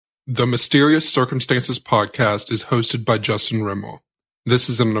The Mysterious Circumstances podcast is hosted by Justin Rimmel. This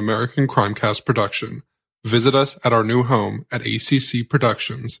is an American Crimecast production. Visit us at our new home at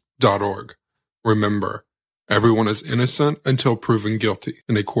accproductions.org. Remember, everyone is innocent until proven guilty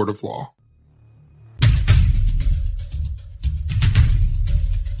in a court of law.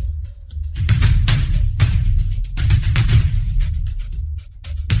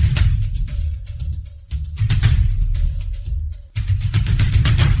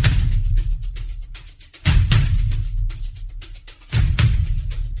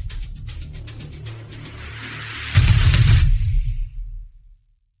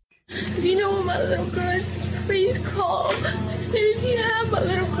 If you know where my little girl is, please call. And if you have my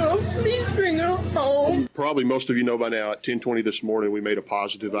little girl, please bring her home. Probably most of you know by now, at 10:20 this morning, we made a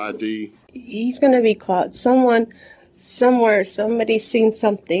positive ID. He's going to be caught. Somewhere, somebody's seen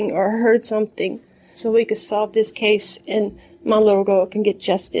something or heard something, so we could solve this case and my little girl can get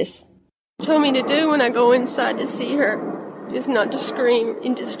justice. What he told me to do when I go inside to see her is not to scream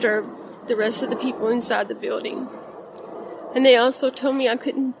and disturb the rest of the people inside the building. And they also told me I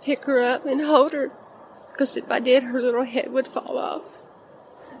couldn't pick her up and hold her, because if I did, her little head would fall off.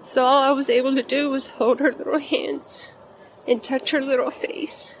 So all I was able to do was hold her little hands and touch her little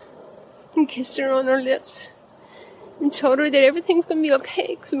face and kiss her on her lips and told her that everything's going to be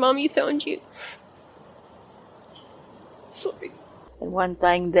okay because Mommy found you. Sorry. And one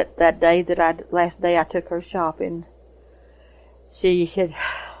thing last day I took her shopping, she had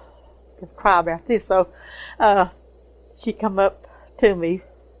cried about this, so she come up to me.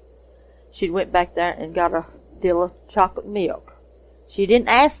 She went back there and got a deal of chocolate milk. She didn't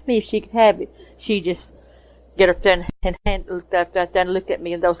ask me if she could have it. She just get up there and looked up there and looked at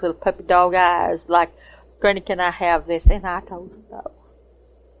me in those little puppy dog eyes like, Granny, can I have this? And I told her no.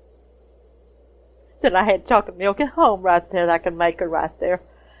 Then I had chocolate milk at home right there that I could make her right there.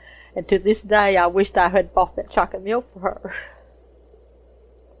 And to this day, I wished I had bought that chocolate milk for her.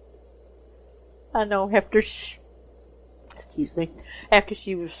 I know after she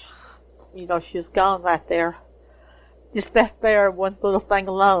was, she was gone right there. Just that there one little thing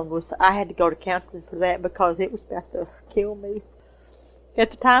alone I had to go to counseling for that because it was about to kill me.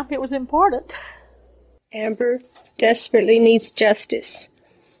 At the time, it was important. Amber desperately needs justice.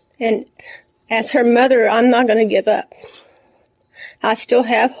 And as her mother, I'm not going to give up. I still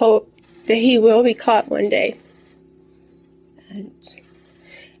have hope that he will be caught one day.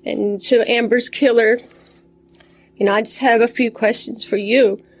 And to Amber's killer, I just have a few questions for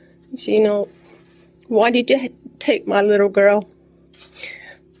you. Why did you take my little girl?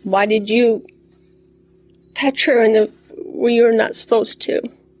 Why did you touch her where you're not supposed to?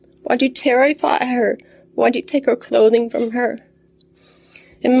 Why did you terrify her? Why did you take her clothing from her?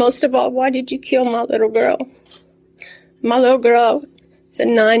 And most of all, why did you kill my little girl? My little girl is a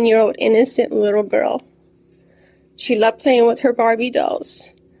 9-year-old innocent little girl. She loved playing with her Barbie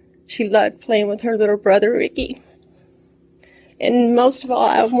dolls. She loved playing with her little brother, Ricky. And most of all,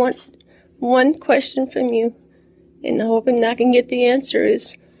 I want one question from you, and hoping I can get the answer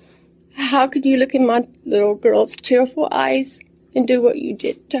is, how could you look in my little girl's tearful eyes and do what you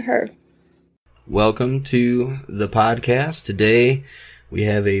did to her? Welcome to the podcast. Today, we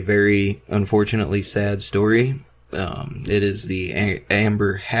have a very unfortunately sad story. It is the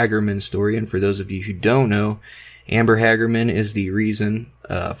Amber Hagerman story, and for those of you who don't know, Amber Hagerman is the reason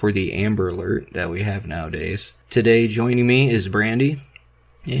for the Amber Alert that we have nowadays. Today, joining me is Brandy.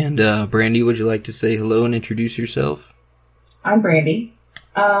 And Brandy, would you like to say hello and introduce yourself? I'm Brandy.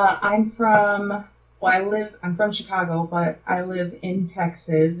 I'm from Chicago, but I live in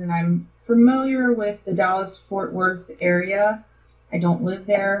Texas, and I'm familiar with the Dallas-Fort Worth area. I don't live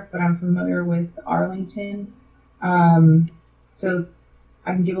there, but I'm familiar with Arlington. So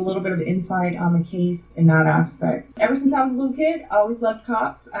I can give a little bit of insight on the case in that aspect. Ever since I was a little kid, I always loved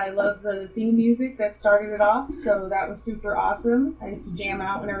cops. I love the theme music that started it off, so that was super awesome. I used to jam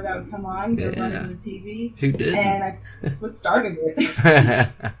out whenever that would come on, go run into the TV. Who did? And that's what started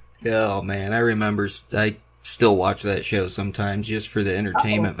it. Oh, man, I remember. I still watch that show sometimes just for the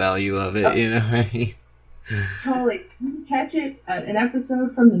entertainment value of it, you know what I mean? Totally. Can you catch it? An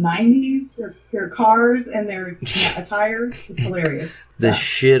episode from the 90s, their cars and their attire. It's hilarious. The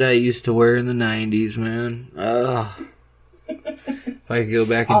shit I used to wear in the 90s, man. Oh. If I could go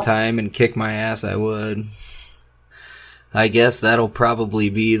back in time and kick my ass, I would. I guess that'll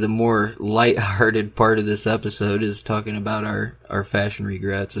probably be the more lighthearted part of this episode, is talking about our fashion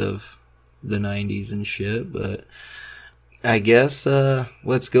regrets of the 90s and shit. But I guess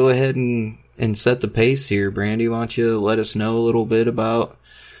let's go ahead and set the pace here. Brandy, why don't you let us know a little bit about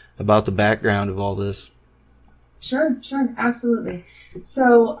the background of all this? Sure, absolutely.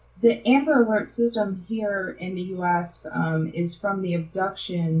 So The Amber Alert system here in the U.S. Is from the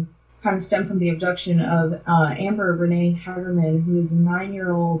abduction, kind of stemmed from the abduction of Amber Renee Hagerman, who is a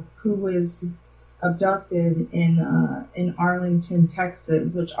 9-year-old who was abducted in Arlington,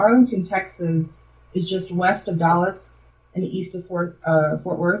 Texas, which Arlington, Texas is just west of Dallas and east of Fort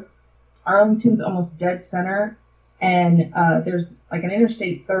Worth. Arlington's almost dead center, and there's like an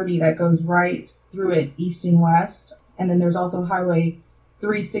Interstate 30 that goes right through it east and west, and then there's also Highway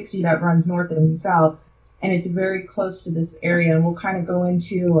 360 that runs north and south, and it's very close to this area, and we'll kind of go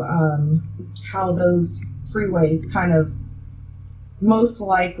into how those freeways kind of most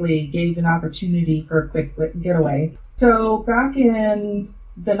likely gave an opportunity for a quick getaway. So back in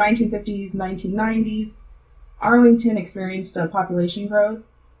the 1950s, 1990s, Arlington experienced a population growth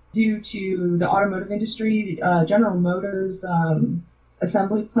due to the automotive industry. General Motors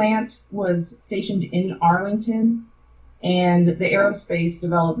assembly plant was stationed in Arlington, and the aerospace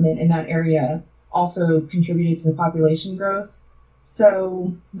development in that area also contributed to the population growth.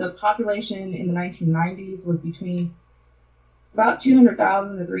 So the population in the 1990s was between about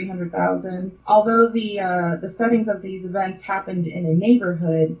 200,000 to 300,000. Although the settings of these events happened in a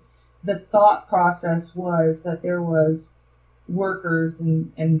neighborhood, the thought process was that there was workers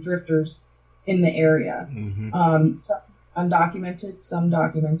and drifters in the area. Mm-hmm. Some undocumented, some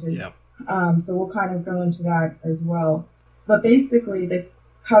documented. Yep. So we'll kind of go into that as well. But basically, this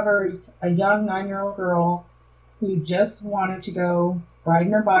covers a young 9-year-old girl who just wanted to go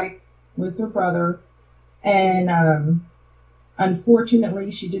riding her bike with her brother, and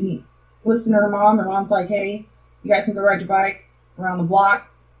unfortunately, she didn't listen to her mom. Her mom's like, "Hey, you guys can go ride your bike around the block."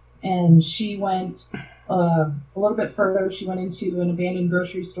 And she went a little bit further. She went into an abandoned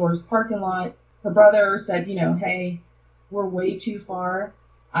grocery store's parking lot. Her brother said, "Hey, we're way too far.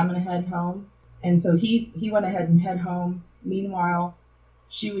 I'm going to head home." And so he went ahead and head home. Meanwhile,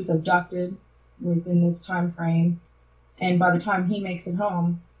 she was abducted within this time frame. And by the time he makes it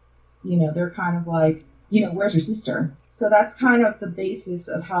home, they're kind of like, "Where's your sister?" So that's kind of the basis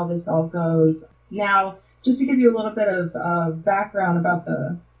of how this all goes. Now, just to give you a little bit of background about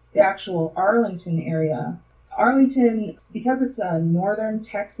the actual Arlington area. Arlington, because it's northern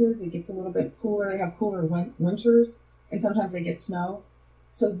Texas, it gets a little bit cooler. They have cooler winters, and sometimes they get snow.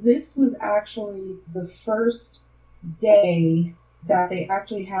 So this was actually the first day that they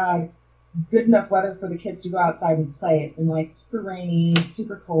actually had good enough weather for the kids to go outside and play it. And like super rainy,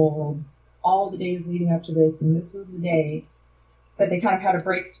 super cold, all the days leading up to this. And this was the day that they kind of had a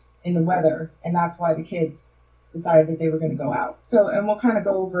break in the weather. And that's why the kids decided that they were going to go out. So, and we'll kind of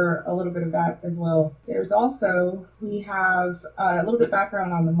go over a little bit of that as well. There's also, we have a little bit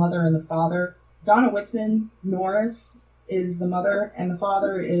background on the mother and the father. Donna Whitson Norris is the mother, and the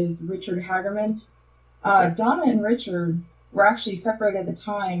father is Richard Hagerman. Donna and Richard were actually separated at the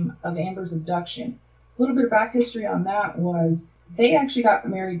time of Amber's abduction. A little bit of back history on that was they actually got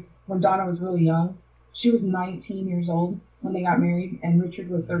married when Donna was really young. She was 19 years old when they got married, and Richard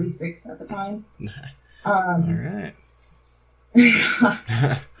was 36 at the time. All right.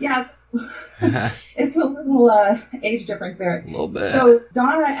 Yeah, it's a little age difference there. A little bit. So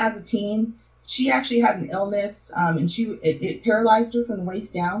Donna, as a teen, she actually had an illness, and it paralyzed her from the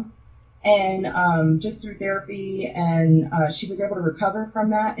waist down. And just through therapy, and she was able to recover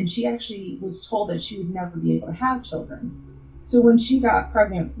from that. And she actually was told that she would never be able to have children. So when she got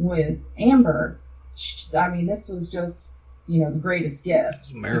pregnant with Amber, this was just, the greatest gift.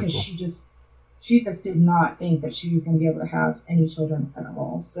 It's a miracle. Because she just did not think that she was going to be able to have any children at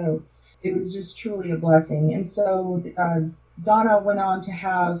all. So it was just truly a blessing. And so Donna went on to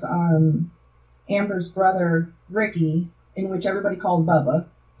have Amber's brother, Ricky, in which everybody calls Bubba.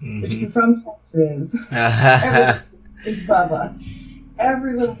 Mm-hmm. Which is from Texas. Everybody is Bubba.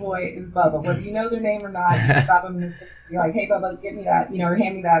 Every little boy is Bubba. Whether you know their name or not, you stop them and you're like, "Hey, Bubba, give me that," or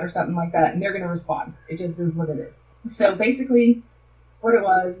 "Hand me that," or something like that, and they're going to respond. It just is what it is. So basically, what it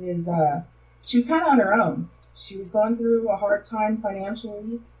was is she was kind of on her own. She was going through a hard time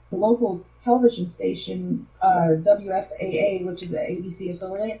financially. The local television station, WFAA, which is an ABC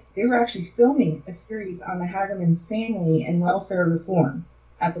affiliate, they were actually filming a series on the Hagerman family and welfare reform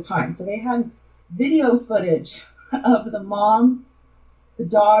at the time. So they had video footage of the mom, the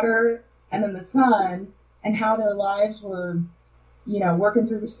daughter, and then the son, and how their lives were, working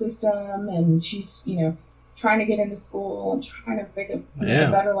through the system, and she's, trying to get into school and trying to make a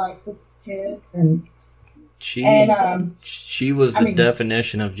better life for these kids. And she was the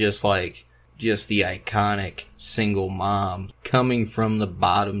definition of just the iconic single mom coming from the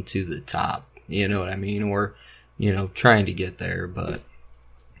bottom to the top. You know what I mean? Or, trying to get there, but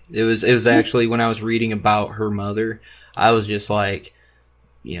it was actually, when I was reading about her mother, I was just like,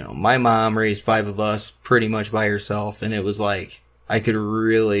 my mom raised 5 of us pretty much by herself, and it was like, I could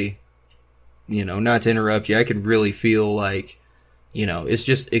really, not to interrupt you, I could really feel like, it's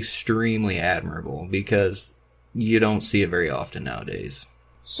just extremely admirable because you don't see it very often nowadays.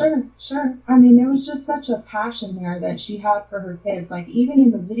 Sure. I mean, there was just such a passion there that she had for her kids. Like, even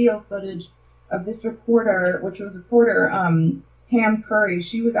in the video footage of this reporter, which was reporter Pam Curry,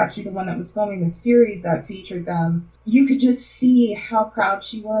 she was actually the one that was filming the series that featured them. You could just see how proud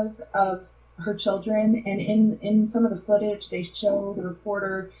she was of her children. And in some of the footage, they show the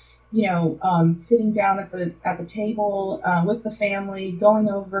reporter, sitting down at the table with the family, going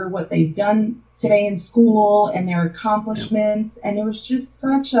over what they've done today in school and their accomplishments. And it was just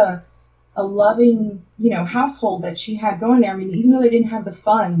such a loving, household that she had going there. I mean, even though they didn't have the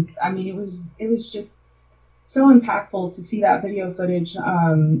funds, I mean, it was just so impactful to see that video footage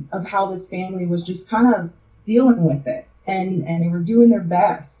of how this family was just kind of dealing with it. And they were doing their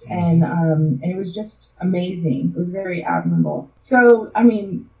best. And it was just amazing. It was very admirable. So, I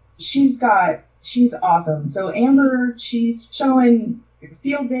mean, she's awesome. So Amber, she's showing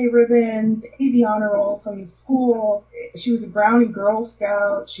field day ribbons, AV honor roll from the school. She was a Brownie Girl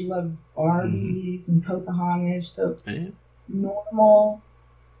Scout. She loved Barbies and Pocahontas. So normal,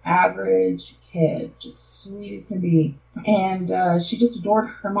 average kid, just sweet as can be. And she just adored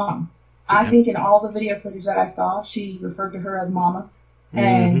her mom. I think in all the video footage that I saw, she referred to her as Mama.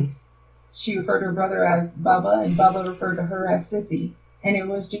 And she referred to her brother as Bubba, and Bubba referred to her as Sissy. And it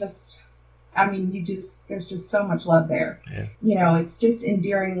was just, I mean, there's just so much love there. Yeah. It's just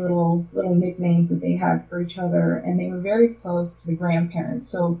endearing little nicknames that they had for each other, and they were very close to the grandparents.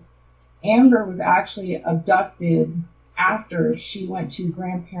 So Amber was actually abducted after she went to the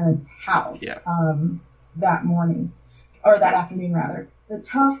grandparents' house that morning, or that afternoon rather. The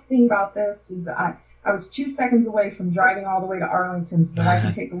tough thing about this is I was 2 seconds away from driving all the way to Arlington so that I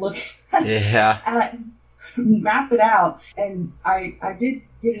can take a look at map it out. And I did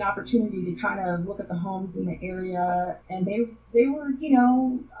get an opportunity to kind of look at the homes in the area, and they were,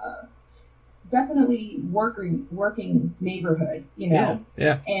 definitely working neighborhood,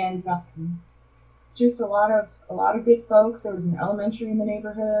 and just a lot of good folks. There was an elementary in the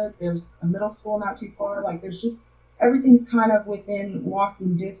neighborhood. There's a middle school not too far. Like, there's just, everything's kind of within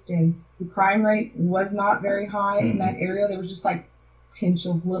walking distance. The crime rate was not very high in that area. There was just like pinch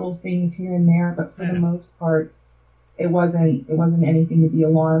of little things here and there, but for the most part, it wasn't anything to be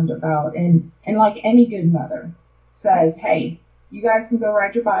alarmed about. And like any good mother says, hey, you guys can go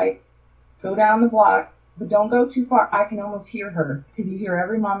ride your bike, go down the block, but don't go too far. I can almost hear her, because you hear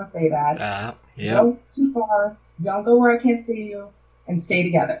every mama say that. Go too far, don't go where I can't see you, and stay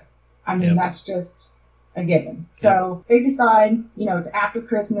together. I mean, that's just a given. So they decide, it's after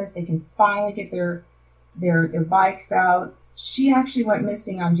Christmas, they can finally get their bikes out. She actually went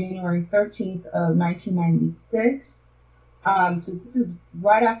missing on January 13th of 1996. So this is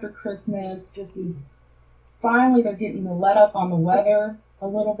right after Christmas. This is finally, they're getting the let up on the weather a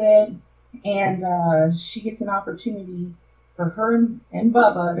little bit. And she gets an opportunity for her and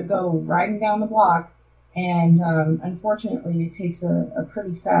Bubba to go riding down the block. And unfortunately, it takes a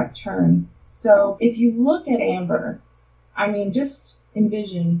pretty sad turn. So if you look at Amber, I mean, just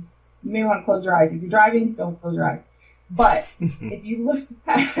envision, you may want to close your eyes. If you're driving, don't close your eyes. But if you look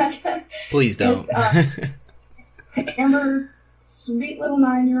at please don't. Amber, sweet little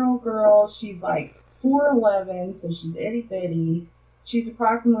 9-year-old girl. She's like 4'11", so she's itty bitty. She's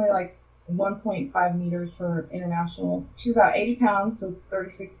approximately like 1.5 meters for international. She's about 80 pounds, so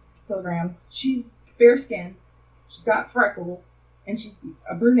 36 kilograms. She's fair skinned. She's got freckles, and she's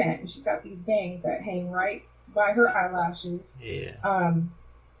a brunette, and she's got these bangs that hang right by her eyelashes.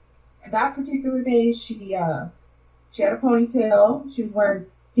 That particular day, she had a ponytail. She was wearing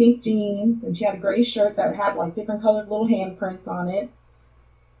pink jeans, and she had a gray shirt that had like different colored little handprints on it.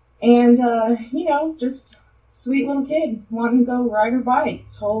 And, just sweet little kid wanting to go ride her bike.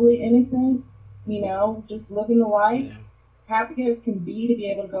 Totally innocent, just living the life. Happy as can be to be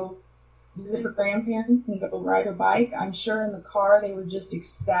able to go visit her grandparents and go ride her bike. I'm sure in the car they were just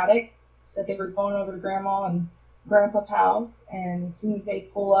ecstatic that they were going over to Grandma and Grandpa's house. And as soon as they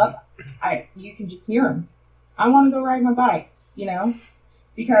pull up, you can just hear them. I want to go ride my bike,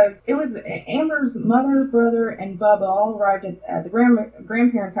 because it was Amber's mother, brother, and Bubba all arrived at the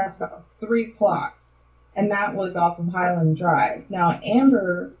grandparents' house about 3 o'clock, and that was off of Highland Drive. Now,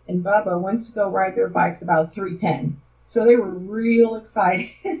 Amber and Bubba went to go ride their bikes about 3:10, so they were real excited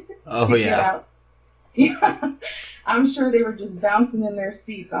to get out Yeah, I'm sure they were just bouncing in their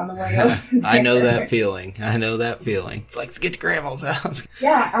seats on the way over there. I know that feeling. It's like, let's get to Grandma's house.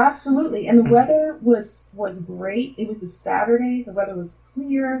 Yeah, absolutely. And the weather was great. It was a Saturday. The weather was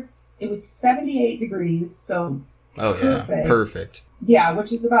clear. It was 78 degrees, so oh yeah, perfect. Yeah,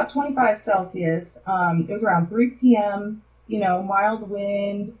 which is about 25 Celsius. It was around 3 p.m. Mild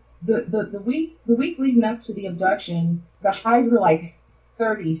wind. The week leading up to the abduction, the highs were like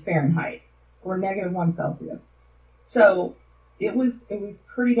 30 Fahrenheit or -1 Celsius. So it was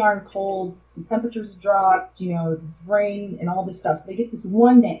pretty darn cold. The temperatures dropped, rain and all this stuff. So they get this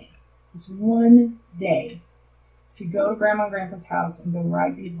one day to go to Grandma and Grandpa's house and go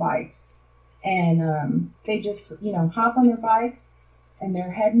ride these bikes. And they just, hop on their bikes and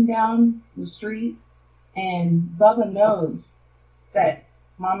they're heading down the street. And Bubba knows that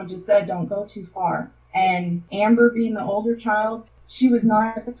Mama just said don't go too far. And Amber, being the older child, she was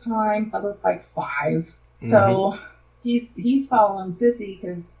 9 at the time. Bubba's like 5. So he's following Sissy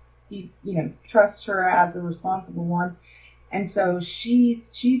because he, trusts her as the responsible one. And so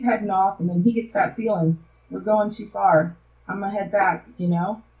she's heading off, and then he gets that feeling, we're going too far. I'm gonna head back,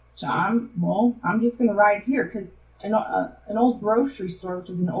 So I'm just gonna ride here because an old grocery store, which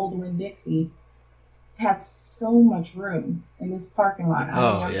is an old Winn-Dixie, had so much room in this parking lot.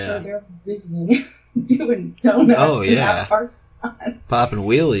 I'm sure they're visiting, doing donuts in that parking lot. Popping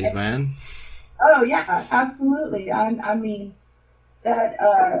wheelies, man. Oh yeah, absolutely. I mean,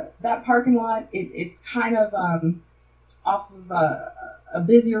 that parking lot, it's kind of off of a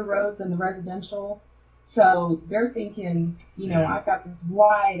busier road than the residential. So they're thinking, I've got this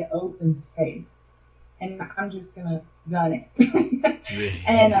wide open space, and I'm just gonna gun it.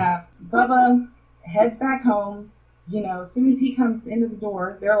 And Bubba heads back home. As soon as he comes into the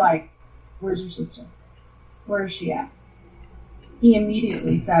door, they're like, "Where's your sister? Where is she at?" He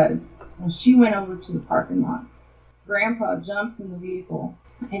immediately says, "Well, she went over to the parking lot." Grandpa jumps in the vehicle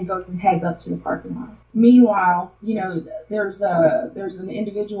and goes and heads up to the parking lot. Meanwhile, there's an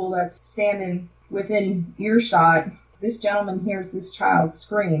individual that's standing within earshot. This gentleman hears this child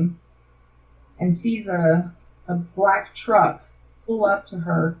scream and sees a black truck pull up to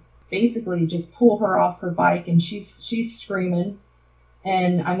her, basically just pull her off her bike, and she's screaming.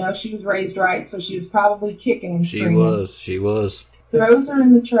 And I know she was raised right, so she was probably kicking and screaming. She was. Throws her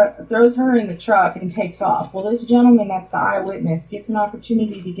in the truck and takes off. Well, this gentleman that's the eyewitness gets an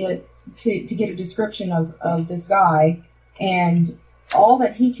opportunity to get a description of this guy, and all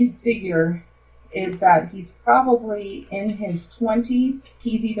that he can figure is that he's probably in his 20s.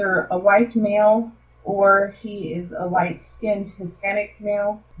 He's either a white male or he is a light-skinned Hispanic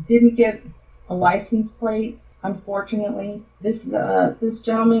male. Didn't get a license plate, unfortunately. This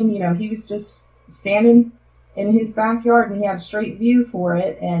gentleman, he was just standing in his backyard, and he had a straight view for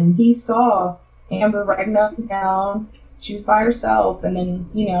it, and he saw Amber riding up and down. She was by herself, and then,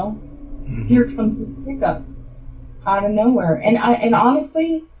 here comes this pickup out of nowhere. And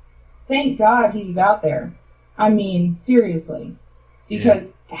honestly, thank God he was out there. I mean, seriously.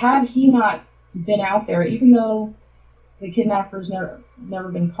 Because had he not been out there, even though the kidnapper's never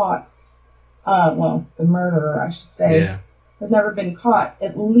been caught, the murderer, I should say, has never been caught,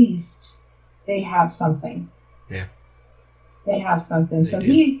 at least they have something. Yeah. They have something. So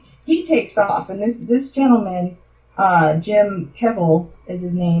he takes off, and this gentleman, Jim Kevel is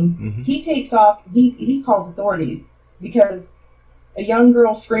his name. He takes off. He calls authorities because a young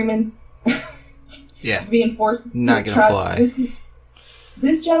girl screaming, being forced not gonna fly.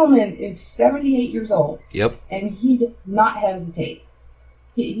 This gentleman is 78 years old. Yep. And he does not hesitate.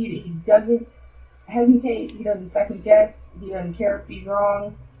 He doesn't hesitate. He doesn't second guess. He doesn't care if he's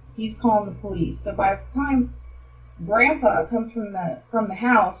wrong. He's calling the police. So by the time Grandpa comes from the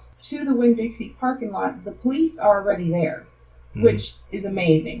house to the Winn-Dixie parking lot, the police are already there, which is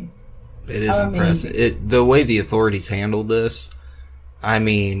amazing. It is impressive. The way the authorities handled this, I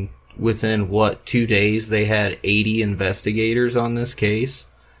mean, within 2 days they had 80 investigators on this case.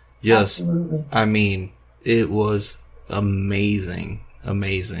 Absolutely. I mean, it was amazing.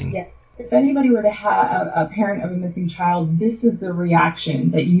 Yeah. If anybody were to have a parent of a missing child, this is the reaction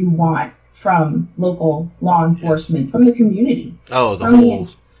that you want from local law enforcement, from the community. Oh, the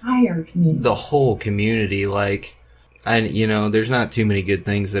entire community. The whole community. There's not too many good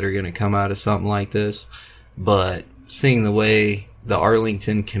things that are going to come out of something like this, but seeing the way the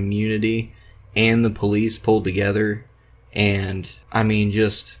Arlington community and the police pulled together, and I mean,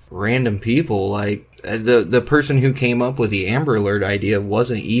 just random people, like the person who came up with the Amber Alert idea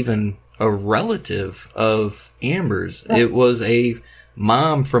wasn't even a relative of Amber's. Right. It was a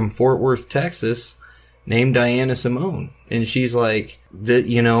mom from Fort Worth, Texas, named Diana Simone. And she's like,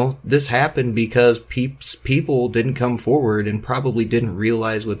 this happened because people didn't come forward and probably didn't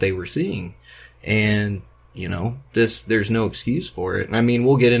realize what they were seeing. And, there's no excuse for it. I mean,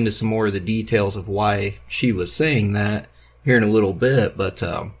 we'll get into some more of the details of why she was saying that here in a little bit, but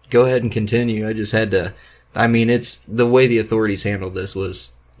go ahead and continue. I just had to, it's the way the authorities handled this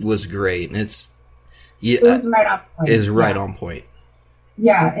was great. And it was right on point. Is right on point.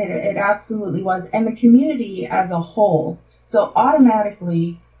 Yeah, it absolutely was. And the community as a whole, so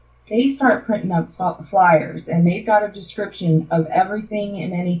automatically they start printing up flyers, and they've got a description of everything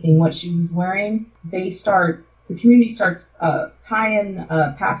and anything, what she was wearing. The community starts tying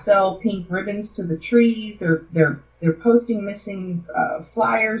pastel pink ribbons to the trees. They're posting missing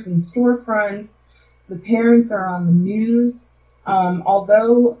flyers in storefronts. The parents are on the news.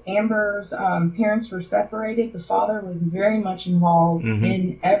 Although Amber's parents were separated, the father was very much involved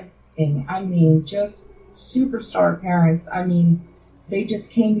in everything. I mean, just superstar parents. I mean, they just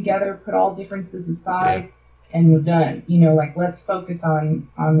came together, put all differences aside, and we're done. Let's focus on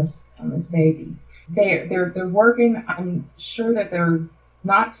this baby. They're working. I'm sure that they're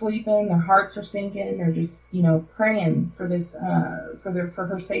not sleeping. Their hearts are sinking. They're just praying for this for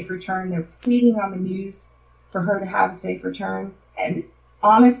her safe return. They're pleading on the news for her to have a safe return. And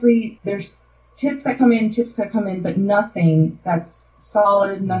honestly, there's tips that come in, but nothing that's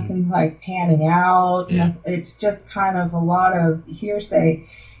solid, nothing like panning out. It's just kind of a lot of hearsay.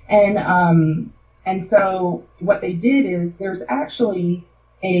 And so what they did is there's actually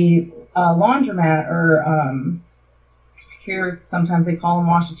a laundromat, or here sometimes they call them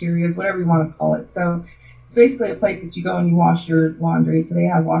washaterias, whatever you want to call it. So it's basically a place that you go and you wash your laundry. So they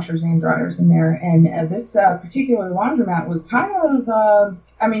have washers and dryers in there. And this particular laundromat was kind of,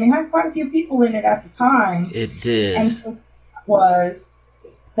 it had quite a few people in it at the time. It did. And so was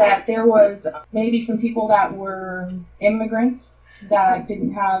that there was maybe some people that were immigrants that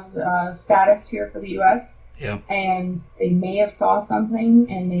didn't have status here for the U.S. Yeah. And they may have saw something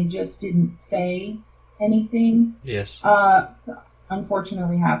and they just didn't say anything. Yes.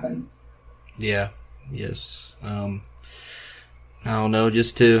 Unfortunately happens. Yeah. Yes. I don't know,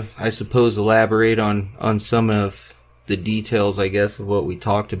 just to, I suppose, elaborate on some of the details, I guess, of what we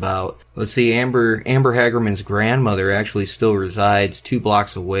talked about. Let's see, Amber Hagerman's grandmother actually still resides 2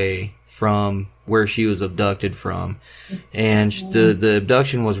 blocks away from where she was abducted from. And the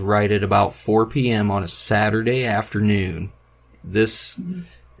abduction was right at about 4 p.m. on a Saturday afternoon. This,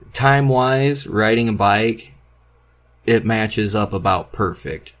 time-wise, riding a bike, it matches up about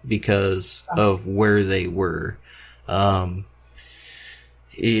perfect because of where they were. The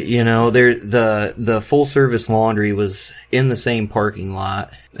full service laundry was in the same parking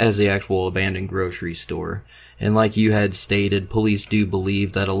lot as the actual abandoned grocery store. And like you had stated, police do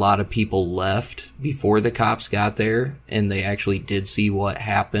believe that a lot of people left before the cops got there, and they actually did see what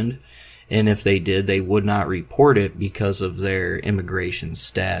happened. And if they did, they would not report it because of their immigration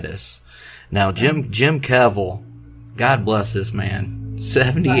status. Now, Jim Kevill, God bless this man,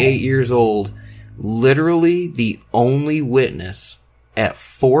 78 years old, literally the only witness at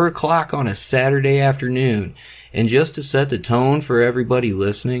 4 o'clock on a Saturday afternoon. And just to set the tone for everybody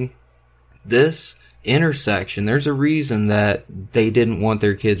listening, this intersection, there's a reason that they didn't want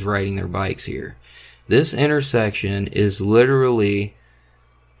their kids riding their bikes here. This intersection is literally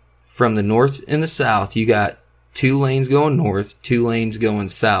from the north and the south. You got 2 lanes going north, 2 lanes going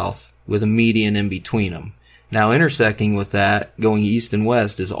south with a median in between them. Now, intersecting with that, going east and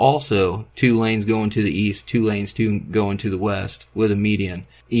west, is also 2 lanes going to the east, 2 lanes going to the west with a median.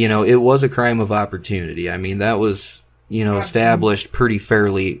 It was a crime of opportunity. I mean, that was, established pretty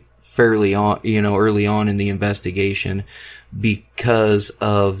fairly on, early on in the investigation because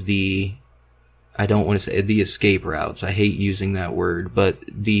of I don't want to say the escape routes. I hate using that word, but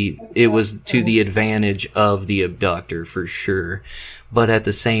it was to the advantage of the abductor for sure. But at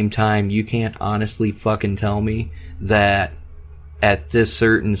the same time, you can't honestly fucking tell me that at this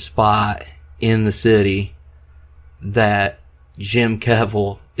certain spot in the city that Jim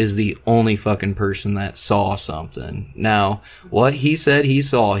Kevill is the only fucking person that saw something. Now, what he said he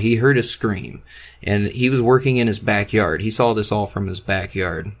saw, he heard a scream, and he was working in his backyard. He saw this all from his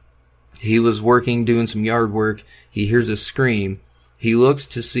backyard. He was working, doing some yard work. He hears a scream. He looks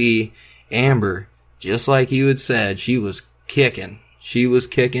to see Amber, just like you had said, she was kicking. She was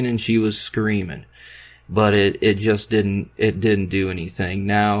kicking and she was screaming. But it just didn't do anything.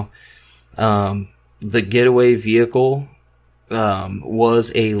 Now, the getaway vehicle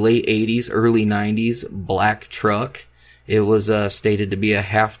was a late 80s, early 90s black truck. It was stated to be a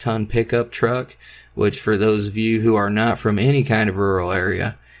half-ton pickup truck, which for those of you who are not from any kind of rural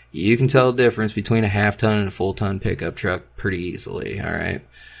area, You can tell the difference between a half-ton and a full-ton pickup truck pretty easily, all right?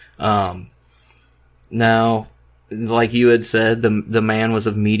 Now, like you had said, the man was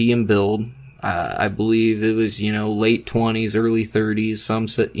of medium build. I believe it was, late 20s, early 30s. Some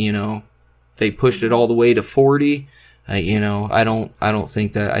said, they pushed it all the way to 40. I don't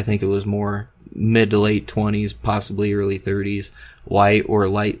think that. I think it was more mid to late 20s, possibly early 30s. White or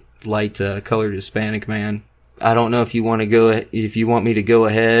light colored Hispanic man. I don't know if you want me to go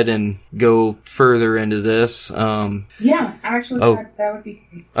ahead and go further into this. Yeah, actually, that would be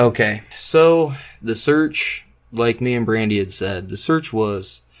great. Okay, so the search, like me and Brandy had said, the search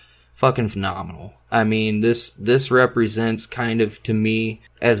was fucking phenomenal. I mean, this represents kind of, to me,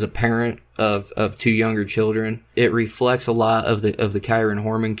 as a parent of two younger children, it reflects a lot of the Kyron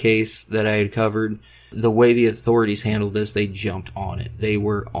Horman case that I had covered. The way the authorities handled this, they jumped on it. They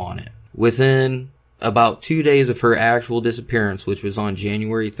were on it. Within about 2 days of her actual disappearance, which was on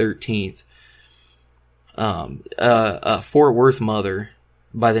January 13th, a Fort Worth mother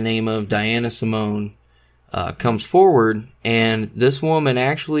by the name of Diana Simone comes forward, and this woman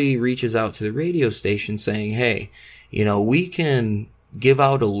actually reaches out to the radio station saying, hey, we can give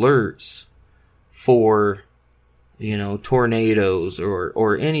out alerts for, tornadoes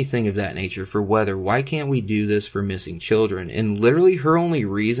or anything of that nature, for weather. Why can't we do this for missing children? And literally her only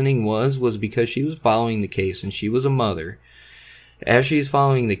reasoning was because she was following the case, and she was a mother. As she's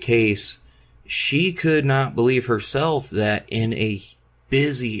following the case, she could not believe herself that in a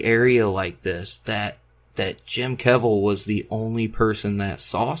busy area like this, that Jim Kevill was the only person that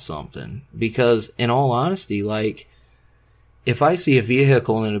saw something. Because in all honesty, like, if I see a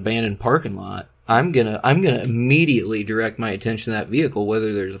vehicle in an abandoned parking lot, I'm gonna immediately direct my attention to that vehicle,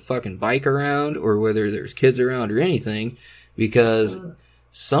 whether there's a fucking bike around or whether there's kids around or anything, because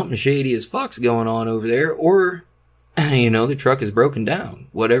something shady as fuck's going on over there, or, the truck is broken down,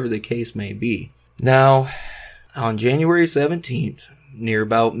 whatever the case may be. Now, on January 17th, near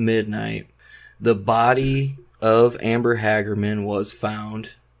about midnight, the body of Amber Hagerman was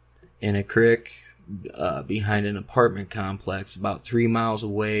found in a creek behind an apartment complex about 3 miles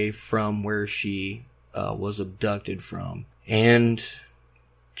away from where she was abducted from. And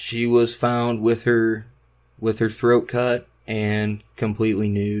she was found with her throat cut and completely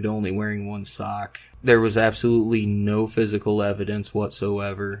nude, only wearing one sock. There was absolutely no physical evidence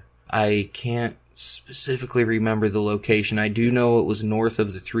whatsoever. I can't specifically remember the location. I do know it was north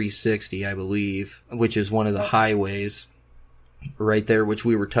of the 360, I believe, which is one of the highways right there, which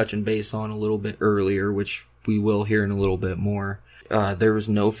we were touching base on a little bit earlier, which we will hear in a little bit more. There was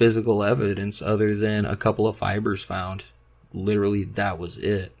no physical evidence other than a couple of fibers found. Literally, that was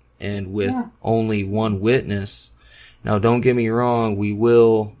it. And with only one witness. Now, don't get me wrong, we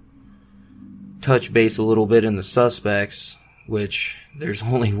will touch base a little bit in the suspects, which there's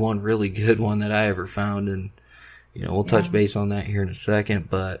only one really good one that I ever found, and we'll touch base on that here in a second,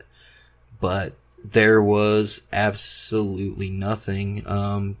 but there was absolutely nothing.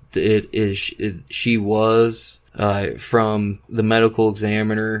 She was from the medical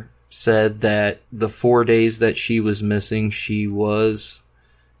examiner said that the 4 days that she was missing, she was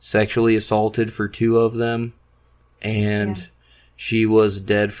sexually assaulted for 2 of them, and she was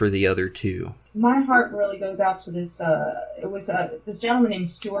dead for the other 2. My heart really goes out to this. It was this gentleman named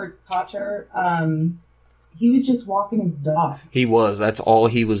Stuart Potter. He was just walking his dog. He was. That's all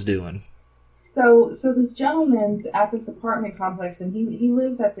he was doing. So this gentleman's at this apartment complex, and he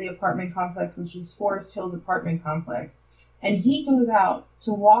lives at the apartment complex, which is Forest Hills apartment complex. And he goes out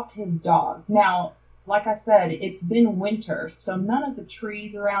to walk his dog. Now, like I said, it's been winter, so none of the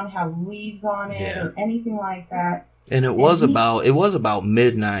trees around have leaves on it or anything like that. And it was about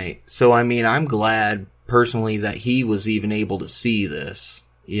midnight. So I mean, I'm glad personally that he was even able to see this,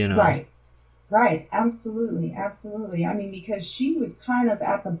 Right. Absolutely. I mean, because she was kind of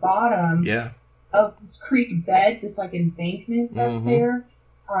at the bottom of this creek bed, this like embankment that's there.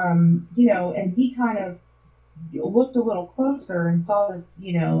 And he kind of looked a little closer and saw that,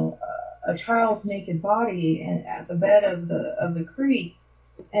 a child's naked body at the bed of the creek.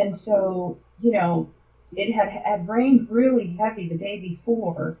 And so, it had rained really heavy the day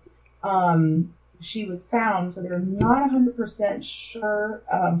before she was found, so they're not 100% sure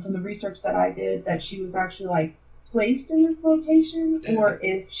from the research that I did that she was actually placed in this location or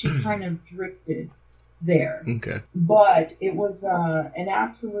if she kind of drifted there. Okay. But it was an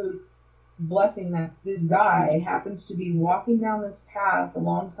absolute blessing that this guy happens to be walking down this path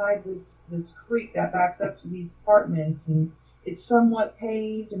alongside this creek that backs up to these apartments, and it's somewhat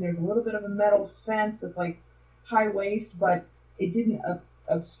paved, and there's a little bit of a metal fence that's high waist, but it didn't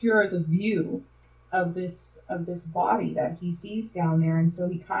obscure the view. of this body that he sees down there, and so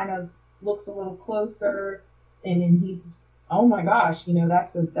he kind of looks a little closer, and then he's, oh my gosh,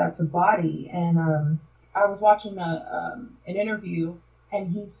 that's a body. And I was watching an interview,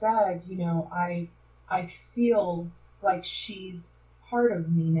 and he said, I feel like she's part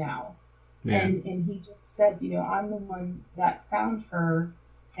of me now. Yeah. And he just said, I'm the one that found her,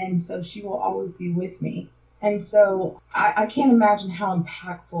 and so she will always be with me. And so I can't imagine how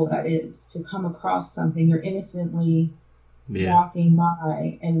impactful that is, to come across something you're innocently walking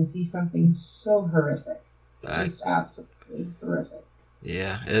by and see something so horrific. Just absolutely horrific.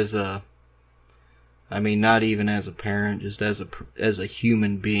 Yeah, not even as a parent, just as a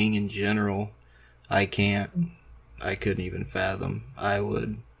human being in general, I couldn't even fathom. I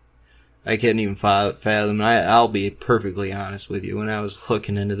couldn't even fathom. I'll be perfectly honest with you. When I was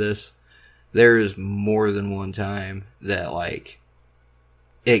looking into this, there is more than one time that,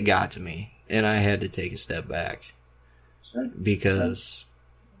 it got to me, and I had to take a step back. Sure. Because,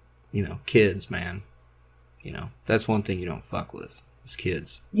 kids, man. That's one thing you don't fuck with, is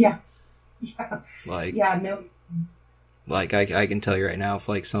kids. Yeah. I can tell you right now,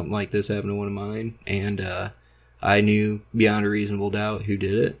 if, something like this happened to one of mine, and I knew beyond a reasonable doubt who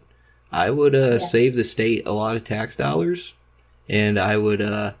did it, I would save the state a lot of tax dollars, and I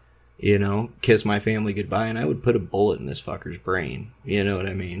would, kiss my family goodbye, and I would put a bullet in this fucker's brain. You know what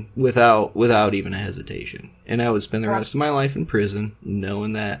I mean? Without even a hesitation. And I would spend the rest of my life in prison,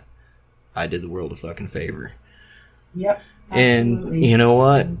 knowing that I did the world a fucking favor. Yep. Absolutely. And you know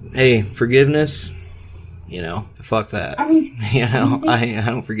what? Hey, forgiveness, fuck that. I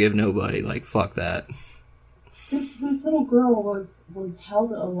don't forgive nobody. Fuck that. This little girl was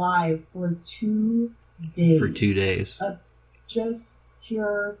held alive for 2 days. For 2 days. Of just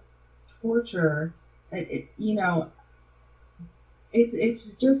pure torture. It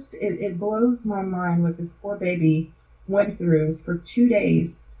blows my mind what this poor baby went through for 2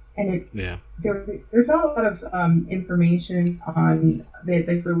 days. And there's not a lot of information on that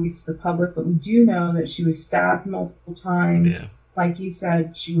they've released to the public, but we do know that she was stabbed multiple times. Yeah. Like you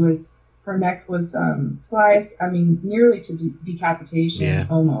said, her neck was sliced. Nearly to decapitation,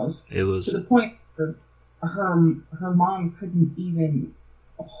 almost. It was to the point where her mom couldn't even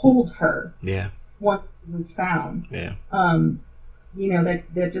hold her. Yeah. Once it was found. Yeah.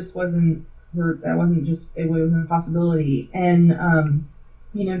 That just wasn't her. That wasn't just. It was an impossibility. And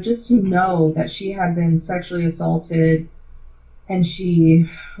just to know that she had been sexually assaulted and she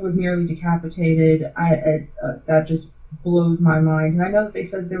was nearly decapitated, that just blows my mind. And I know that they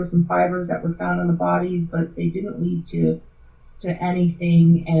said there were some fibers that were found on the bodies, but they didn't lead to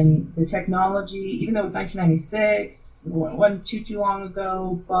anything. And the technology, even though it was 1996, it wasn't too long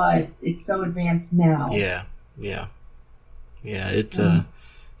ago, but it's so advanced now. Yeah. It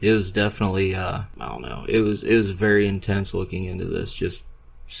was definitely I don't know. It was very intense looking into this, just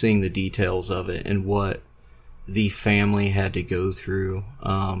seeing the details of it and what the family had to go through.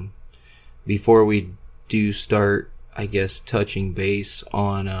 Before we do start, I guess, touching base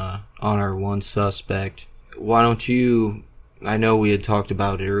on our one suspect, why don't you, I know we had talked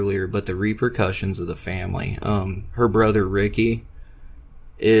about it earlier, but the repercussions of the family. Her brother Ricky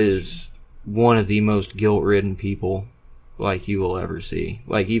is one of the most guilt-ridden people you will ever see.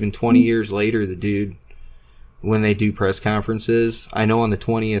 Even 20 years later, the dude, when they do press conferences, I know on the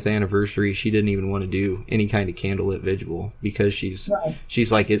 20th anniversary, she didn't even want to do any kind of candlelit vigil because she's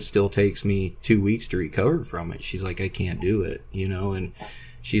like, it still takes me 2 weeks to recover from it. She's like, I can't do it, and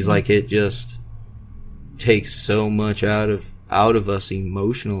she's like, it just takes so much out of us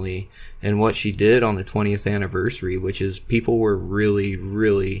emotionally. And what she did on the 20th anniversary, which is people were really,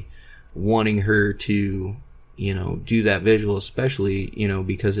 really wanting her to, do that vigil, especially,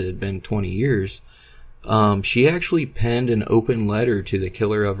 because it had been 20 years. She actually penned an open letter to the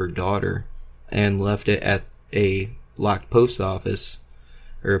killer of her daughter and left it at a locked post office,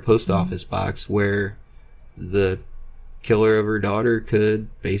 or a post office box, where the killer of her daughter could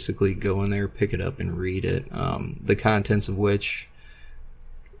basically go in there, pick it up, and read it. The contents of which,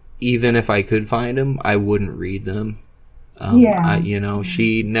 even if I could find them, I wouldn't read them.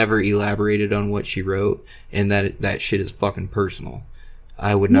 She never elaborated on what she wrote, and that shit is fucking personal.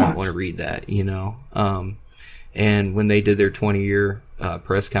 I would not want to read that, and when they did their 20-year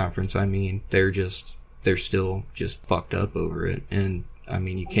press conference, they're still just fucked up over it, and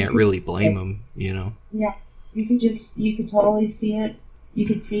you can't really blame them, Yeah, you could totally see it. You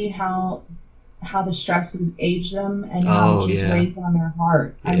could see how the stress has aged them and how it's just weighs on their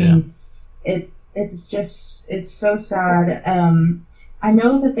heart. It's so sad. I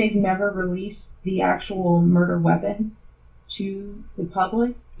know that they've never released the actual murder weapon to the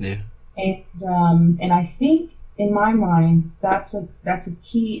public. Yeah. And I think in my mind that's a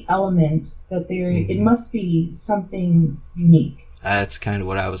key element that it must be something unique. That's kind of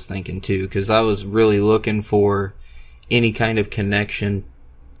what I was thinking too, because I was really looking for any kind of connection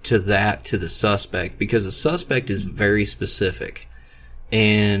to the suspect, because the suspect is very specific,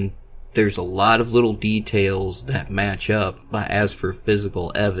 and there's a lot of little details that match up, but as for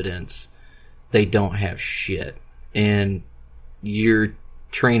physical evidence, they don't have shit. And your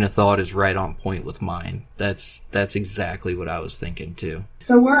train of thought is right on point with mine. That's exactly what I was thinking too.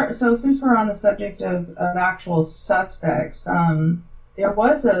 So since we're on the subject of actual suspects, there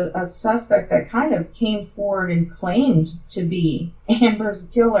was a suspect that kind of came forward and claimed to be Amber's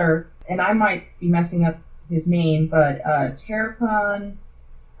killer, and I might be messing up his name, but Terrapin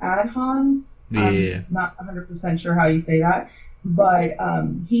Adhan. Yeah. I'm not 100% sure how you say that, but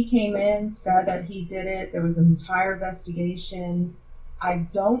he came in, said that he did it. There was an entire investigation. I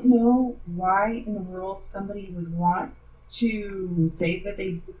don't know why in the world somebody would want to say that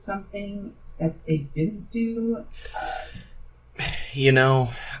they did something that they didn't do. You know,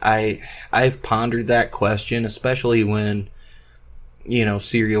 I've pondered that question, especially when, you know,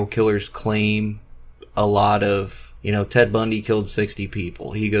 serial killers claim a lot of, you know, Ted Bundy killed 60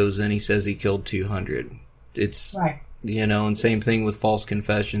 people. He goes in, he says he killed 200. It's, right. You know, and same thing with false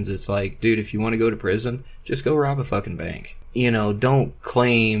confessions. It's like, dude, if you want to go to prison, just go rob a fucking bank. You know, don't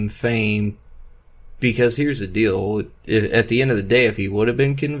claim fame, because here's the deal. At the end of the day, if he would have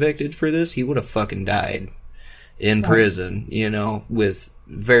been convicted for this, he would have fucking died in prison, you know, with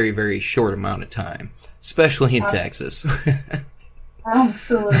very, very short amount of time, especially in Texas.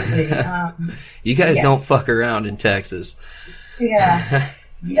 Absolutely. You guys don't fuck around in Texas. Yeah.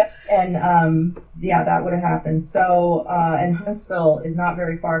 Yep. And, that would have happened. So, and Huntsville is not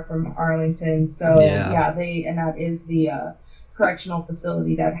very far from Arlington. So, and that is the correctional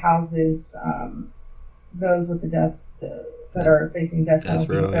facility that houses those with the death, that are facing death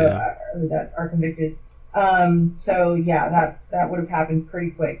penalty, or that are convicted. That would have happened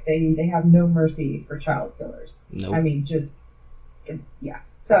pretty quick. They have no mercy for child killers. Nope. I mean,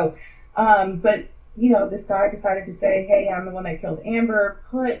 So, but, you know, this guy decided to say, hey, I'm the one that killed Amber,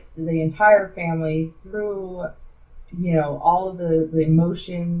 put the entire family through, you know, all of the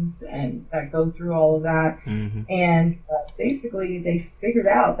emotions and that go through all of that. Mm-hmm. And basically they figured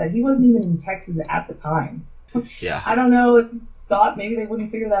out that he wasn't even in Texas at the time. Yeah. I don't know if thought maybe they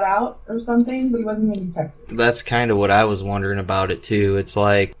wouldn't figure that out or something, but he wasn't even in Texas. That's kind of what I was wondering about it too. It's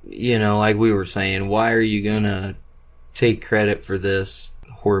like, you know, like we were saying, why are you gonna take credit for this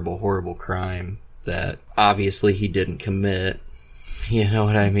horrible, horrible crime that obviously he didn't commit? You know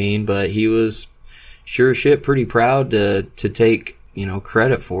what I mean? But he was sure as shit pretty proud to take, you know,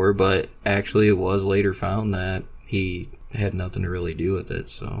 credit for, but actually it was later found that he had nothing to really do with it.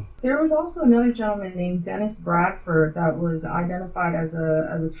 So there was also another gentleman named Dennis Bradford that was identified as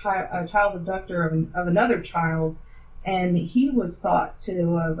a child abductor of another child, and he was thought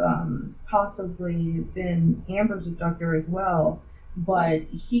to have possibly been Amber's abductor as well, but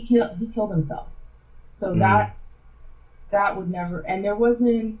he killed himself. So that would never, and there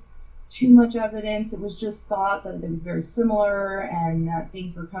wasn't too much evidence. It was just thought that it was very similar and that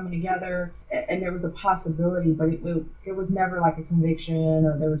things were coming together, and there was a possibility, but it was never like a conviction,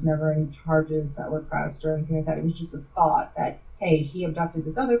 or there was never any charges that were pressed or anything like that. It was just a thought that, hey, he abducted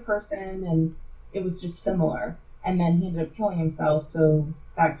this other person, and it was just similar. And then he ended up killing himself, so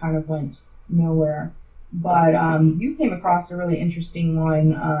that kind of went nowhere. But you came across a really interesting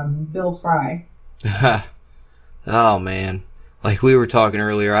one, Bill Fry. Oh, man. Like we were talking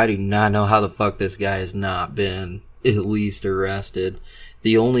earlier, I do not know how the fuck this guy has not been at least arrested.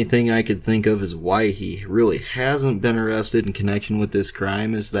 The only thing I could think of is why he really hasn't been arrested in connection with this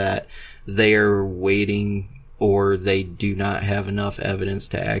crime is that they are waiting, or they do not have enough evidence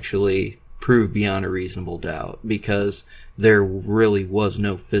to actually prove beyond a reasonable doubt, because there really was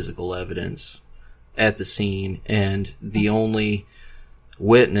no physical evidence at the scene, and the only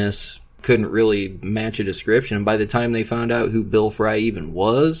witness couldn't really match a description. And by the time they found out who Bill Fry even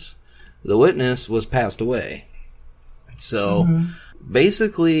was, the witness was passed away. So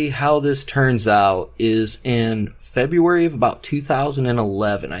basically how this turns out is in February of about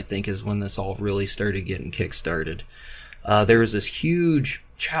 2011, I think, is when this all really started getting kick-started. There was this huge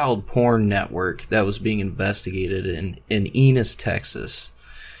child porn network that was being investigated in Enos, Texas.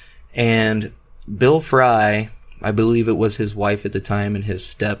 And Bill Fry, I believe it was his wife at the time and his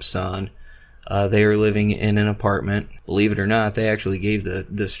stepson, they were living in an apartment. Believe it or not, they actually gave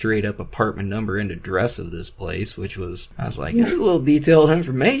the straight up apartment number and address of this place, which was, I was like, there's a little detailed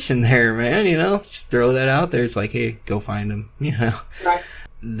information there, man, you know, just throw that out there. It's like, hey, go find him, you know. Right.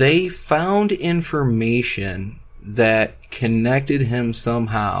 they found information that connected him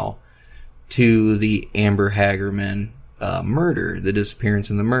somehow to the Amber Hagerman murder, the disappearance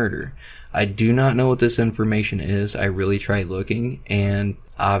and the murder. I do not know what this information is. I really tried looking, and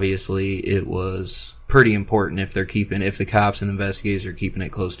obviously it was pretty important if the cops and investigators are keeping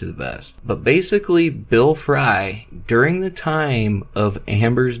it close to the vest. But basically, Bill Fry, during the time of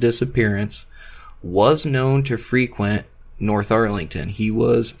Amber's disappearance, was known to frequent North Arlington. He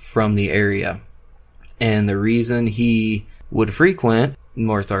was from the area. And the reason he would frequent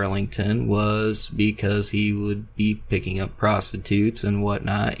North Arlington was because he would be picking up prostitutes and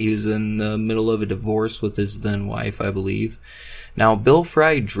whatnot. He was in the middle of a divorce with his then wife, I believe. Now, Bill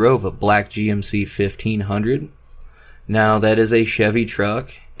Fry drove a black GMC 1500. Now, that is a Chevy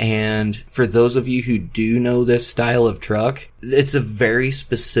truck. And for those of you who do know this style of truck, it's a very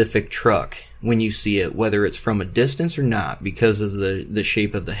specific truck when you see it, whether it's from a distance or not, because of the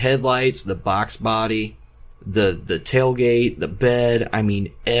shape of the headlights, the box body, the tailgate, the bed, I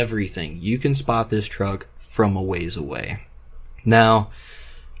mean everything. You can spot this truck from a ways away. Now,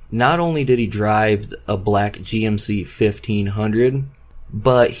 not only did he drive a black GMC 1500,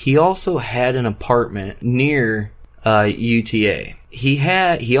 but he also had an apartment near UTA.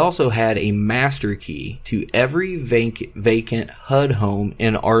 He also had a master key to every vacant HUD home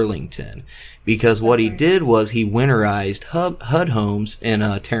in Arlington, because what he did was he winterized HUD homes in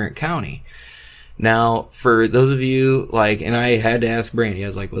Tarrant County. Now, for those of you, and I had to ask Brandy, I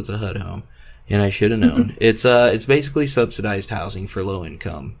was like, what's a HUD home? And I should have known. It's basically subsidized housing for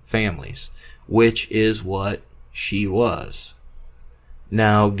low-income families, which is what she was.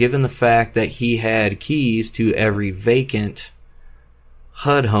 Now, given the fact that he had keys to every vacant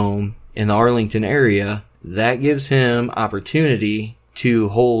HUD home in the Arlington area, that gives him opportunity to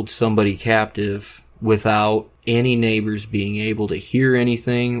hold somebody captive without any neighbors being able to hear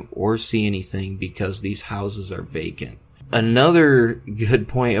anything or see anything, because these houses are vacant. Another good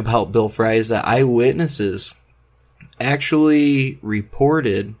point about Bill Fry is that eyewitnesses actually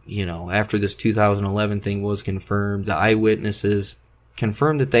reported, after this 2011 thing was confirmed, the eyewitnesses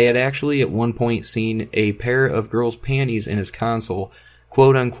confirmed that they had actually at one point seen a pair of girls' panties in his console,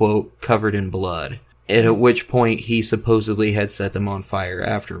 quote unquote, covered in blood. And at which point he supposedly had set them on fire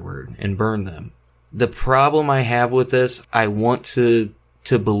afterward and burned them. The problem I have with this, I want to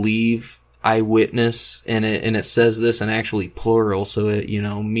believe eyewitness, and it says this in actually plural, so it,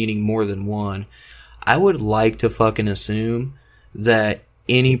 meaning more than one. I would like to fucking assume that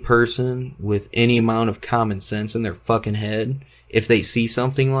any person with any amount of common sense in their fucking head, if they see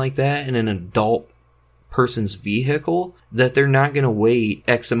something like that in an adult person's vehicle, that they're not gonna wait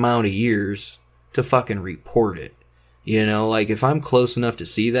X amount of years to fucking report it. If I'm close enough to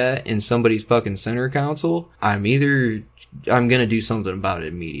see that in somebody's fucking center console, I'm gonna do something about it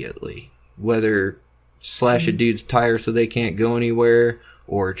immediately. Whether slash a dude's tire so they can't go anywhere,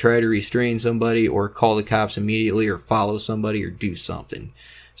 or try to restrain somebody, or call the cops immediately, or follow somebody, or do something.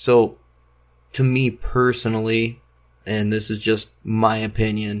 So, to me personally, and this is just my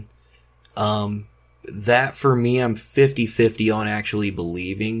opinion, that for me, I'm 50-50 on actually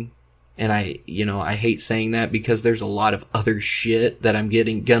believing. And I hate saying that because there's a lot of other shit that I'm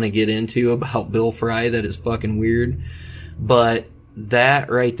gonna get into about Bill Fry that is fucking weird. But that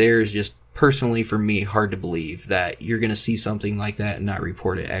right there is just, personally for me, hard to believe that you're gonna see something like that and not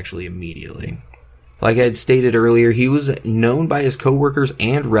report it actually immediately. Like I had stated earlier, he was known by his coworkers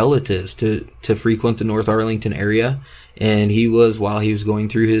and relatives to frequent the North Arlington area. And while he was going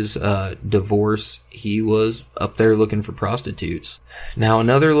through his divorce, he was up there looking for prostitutes. Now,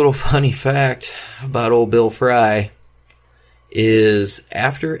 another little funny fact about old Bill Fry is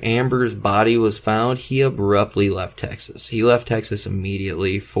after Amber's body was found, he abruptly left Texas. He left Texas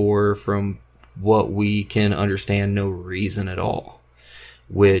immediately for, from what we can understand, no reason at all,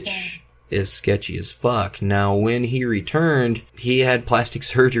 which is sketchy as fuck. Now, when he returned, he had plastic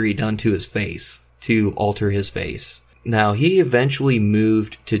surgery done to his face to alter his face. Now, he eventually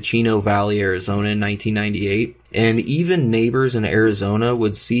moved to Chino Valley, Arizona in 1998, and even neighbors in Arizona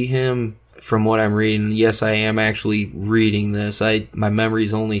would see him, from what I'm reading. Yes, I am actually reading this. My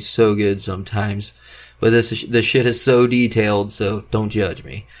memory's only so good sometimes, but this shit is so detailed, so don't judge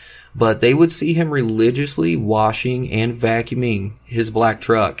me. But they would see him religiously washing and vacuuming his black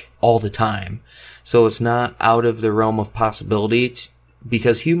truck all the time. So it's not out of the realm of possibility,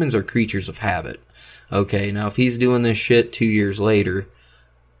 because humans are creatures of habit. Okay, now if he's doing this shit 2 years later,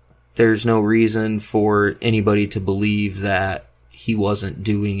 there's no reason for anybody to believe that he wasn't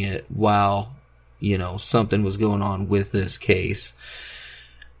doing it while, something was going on with this case.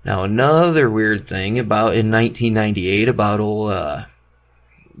 Now, another weird thing in 1998 about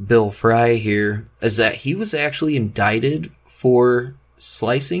Bill Fry here is that he was actually indicted for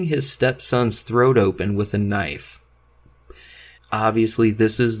slicing his stepson's throat open with a knife. Obviously,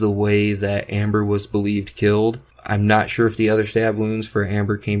 this is the way that Amber was believed killed. I'm not sure if the other stab wounds for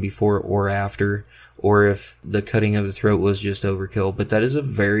Amber came before or after, or if the cutting of the throat was just overkill, but that is a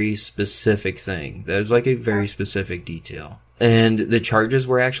very specific thing. That is like a very specific detail. And the charges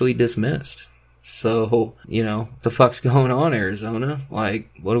were actually dismissed. So, you know, the fuck's going on, Arizona? Like,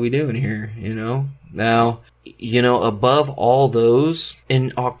 what are we doing here, you know? Now, you know, above all those,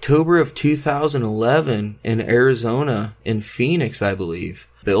 in October of 2011 in Arizona, in Phoenix, I believe,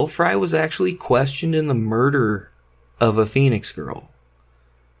 Bill Fry was actually questioned in the murder of a Phoenix girl.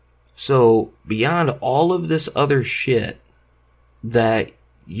 So, beyond all of this other shit that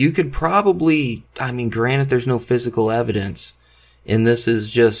you could probably, I mean, granted there's no physical evidence, and this is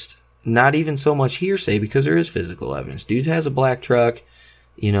just not even so much hearsay because there is physical evidence. Dude has a black truck,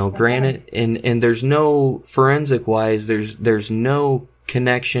 you know, granted, and there's no, forensic wise, there's no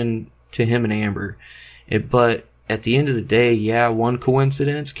connection to him and Amber. But at the end of the day, yeah, one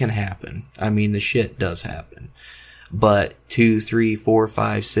coincidence can happen. I mean, the shit does happen. But 2, 3, 4,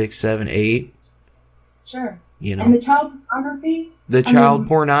 5, 6, 7, 8. Sure. You know. And the child pornography? Child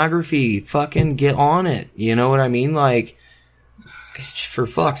pornography. Fucking get on it. You know what I mean? Like, for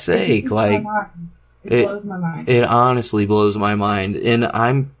fuck's sake, like, it blows my mind. It honestly blows my mind. And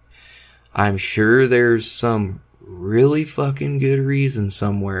I'm sure there's some really fucking good reason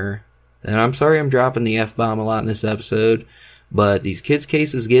somewhere. And I'm sorry I'm dropping the F-bomb a lot in this episode, but these kids'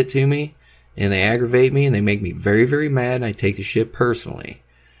 cases get to me, and they aggravate me, and they make me very, very mad, and I take the shit personally.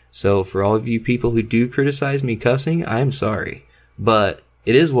 So for all of you people who do criticize me cussing, I'm sorry. But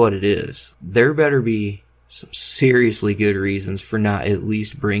it is what it is. There better be some seriously good reasons for not at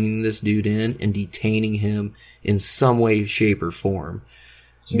least bringing this dude in and detaining him in some way, shape, or form.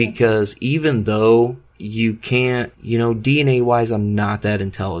 Sure. Because even though you can't, you know, DNA-wise, I'm not that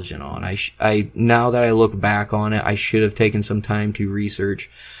intelligent on. I now that I look back on it, I should have taken some time to research.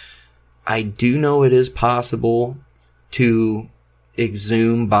 I do know it is possible to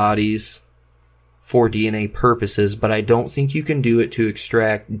exhume bodies for DNA purposes, but I don't think you can do it to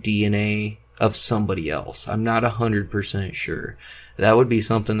extract DNA of somebody else. I'm not 100% sure. That would be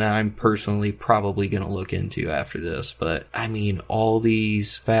something that I'm personally probably going to look into after this. But, I mean, all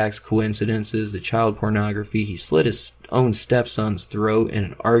these facts, coincidences, the child pornography, he slit his own stepson's throat in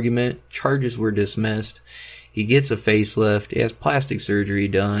an argument, charges were dismissed, he gets a facelift, he has plastic surgery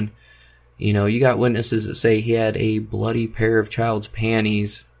done. You know, you got witnesses that say he had a bloody pair of child's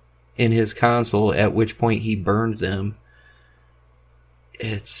panties in his console, at which point he burned them.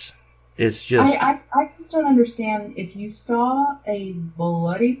 It's just... I just don't understand. If you saw a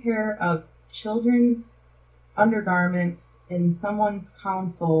bloody pair of children's undergarments in someone's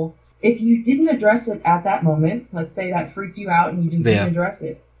console, if you didn't address it at that moment, let's say that freaked you out and you just didn't address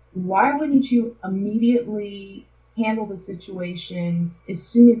it, why wouldn't you immediately handle the situation as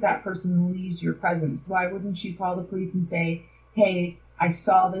soon as that person leaves your presence? Why wouldn't you call the police and say, hey, I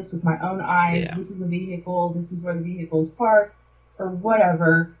saw this with my own eyes, this is a vehicle, this is where the vehicle is parked, or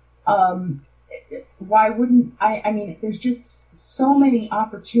whatever. Why wouldn't I mean, there's just so many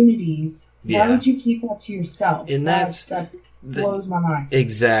opportunities. Why would you keep that to yourself? And that blows my mind.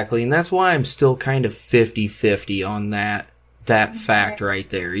 Exactly. And that's why I'm still kind of 50-50 on that fact right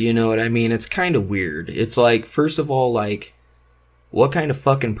there. You know what I mean? It's kind of weird. It's like, first of all, like, what kind of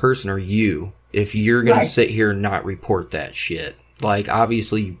fucking person are you if you're gonna sit here and not report that shit? Like,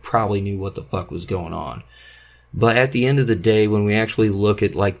 obviously you probably knew what the fuck was going on. But at the end of the day, when we actually look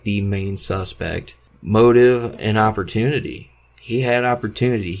at, like, the main suspect, motive and opportunity. He had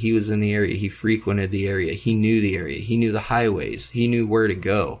opportunity. He was in the area. He frequented the area. He knew the area. He knew the highways. He knew where to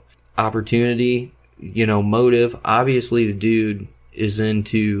go. Opportunity, you know, motive. Obviously, the dude is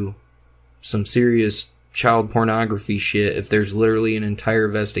into some serious child pornography shit if there's literally an entire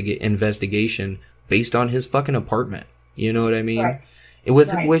investigation based on his fucking apartment. You know what I mean? Right.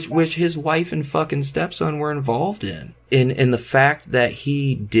 Which his wife and fucking stepson were involved in. And the fact that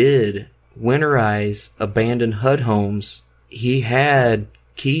he did winterize abandoned HUD homes, he had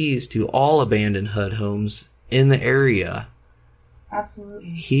keys to all abandoned HUD homes in the area. Absolutely.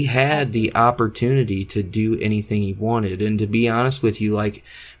 He had the opportunity to do anything he wanted. And to be honest with you, like,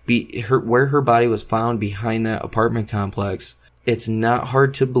 where her body was found behind that apartment complex, it's not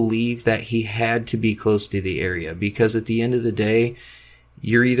hard to believe that he had to be close to the area, because at the end of the day,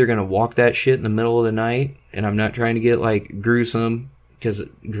 you're either going to walk that shit in the middle of the night, and I'm not trying to get, like, gruesome, because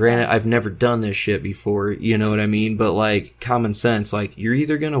granted, I've never done this shit before, you know what I mean? But, like, common sense, like, you're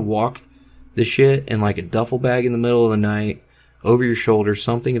either going to walk the shit in, like, a duffel bag in the middle of the night, over your shoulder,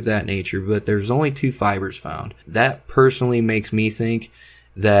 something of that nature, but there's only 2 fibers found. That personally makes me think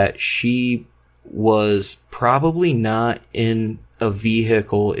that she was probably not in a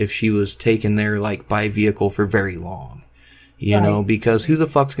vehicle if she was taken there, like, by vehicle for very long. You know, because who the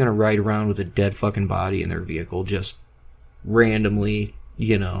fuck's gonna ride around with a dead fucking body in their vehicle just randomly,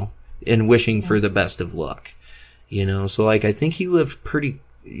 you know, and wishing for the best of luck? You know, so, like, I think he lived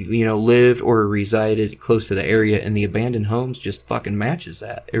lived or resided close to the area, and the abandoned homes just fucking matches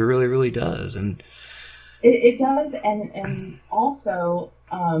that. It really, really does. And it does, and also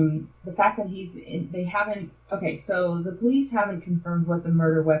the fact that so the police haven't confirmed what the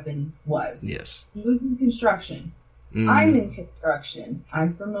murder weapon was. Yes. He was in construction. I'm in construction.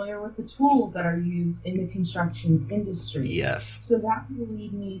 I'm familiar with the tools that are used in the construction industry. Yes. So that would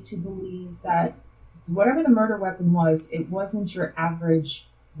lead me to believe that whatever the murder weapon was, it wasn't your average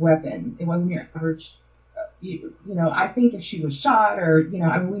weapon. It wasn't your average, you know, I think if she was shot or, you know,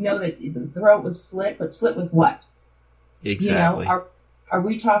 I mean, we know that the throat was slit, but slit with what? Exactly. You know, are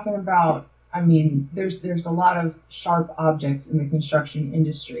we talking about, I mean, there's a lot of sharp objects in the construction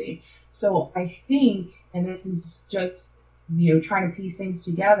industry. So I think, and this is just, you know, trying to piece things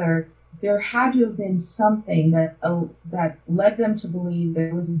together, there had to have been something that led them to believe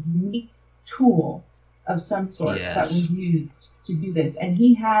there was a unique tool of some sort that was used to do this, and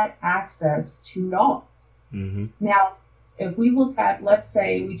he had access to it all. Mm-hmm. Now, if we look at, let's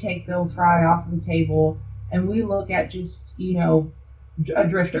say we take Bill Fry off the table and we look at just, you know, a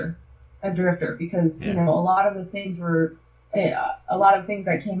drifter, because, you know, a lot of the things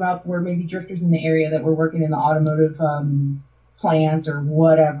that came up were maybe drifters in the area that were working in the automotive plant or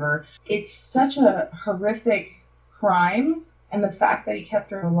whatever. It's such a horrific crime, and the fact that he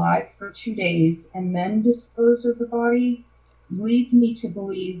kept her alive for 2 days and then disposed of the body leads me to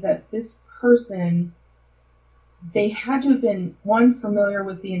believe that this person, they had to have been, 1, familiar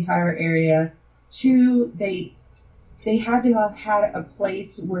with the entire area, 2, they had to have had a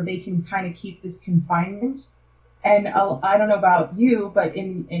place where they can kind of keep this confinement. And I don't know about you, but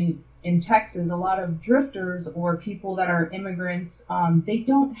in Texas, a lot of drifters or people that are immigrants, they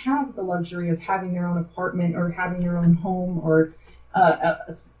don't have the luxury of having their own apartment or having their own home, or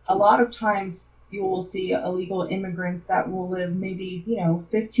a lot of times you will see illegal immigrants that will live maybe, you know,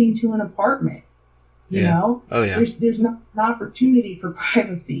 15 to an apartment. You know? Oh, yeah. There's not an opportunity for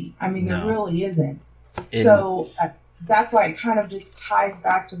privacy. I mean, there really isn't. So that's why it kind of just ties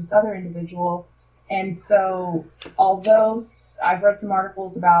back to this other individual. And so, although I've read some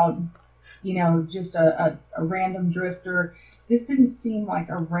articles about, you know, just a random drifter, this didn't seem like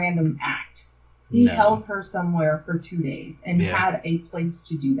a random act. He held her somewhere for 2 days and had a place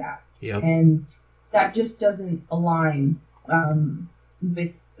to do that. Yep. And that just doesn't align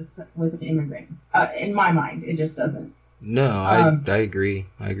with an immigrant. In my mind, it just doesn't. No, I agree.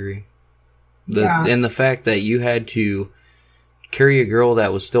 And the fact that you had to carry a girl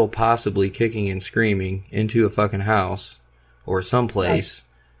that was still possibly kicking and screaming into a fucking house or someplace,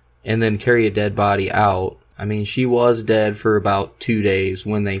 and then carry a dead body out. I mean, she was dead for about 2 days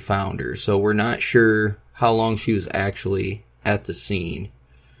when they found her, so we're not sure how long she was actually at the scene.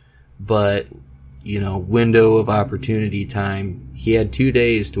 But, you know, window of opportunity time, he had 2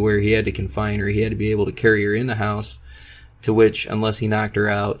 days to where he had to confine her. He had to be able to carry her in the house, to which, unless he knocked her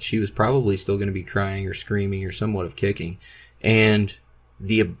out, she was probably still going to be crying or screaming or somewhat of kicking. And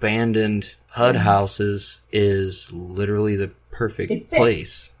the abandoned HUD houses is literally the perfect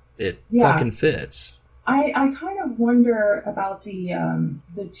place. It fucking fits. I kind of wonder about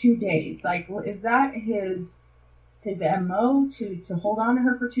the 2 days. Like, is that his MO to hold on to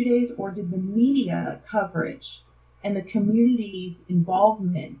her for 2 days, or did the media coverage and the community's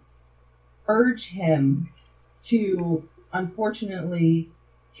involvement urge him to, unfortunately,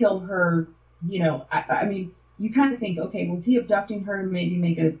 kill her? You know, I mean, you kind of think, okay, was he abducting her to maybe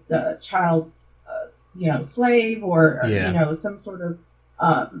make a child, you know, slave, or you know, some sort of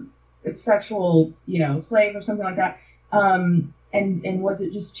sexual, you know, slave or something like that? And was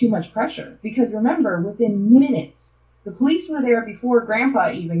it just too much pressure? Because remember, within minutes, the police were there before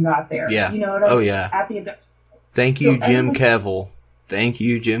Grandpa even got there. Yeah. You know what I mean? Oh, yeah. At the abduction. Thank you, Jim Cavill. Thank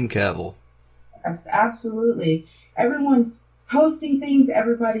you, Jim Cavill. Yes, absolutely. Everyone's posting things.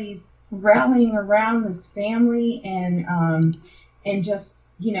 Everybody's rallying around this family, and just,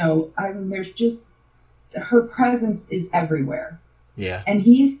 you know, I mean, there's just, her presence is everywhere. Yeah. And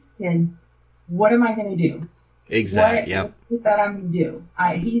he's thinking, what am I going to do? Exactly. What is that I'm going to do?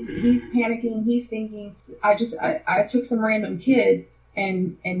 He's panicking. He's thinking, I took some random kid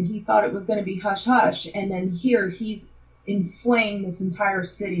and he thought it was going to be hush hush. And then here he's inflamed this entire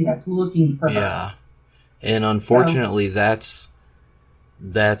city that's looking for her. Yeah. And unfortunately, that's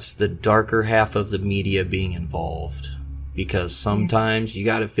that's the darker half of the media being involved. Because sometimes you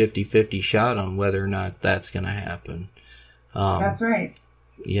got a 50-50 shot on whether or not that's going to happen. That's right.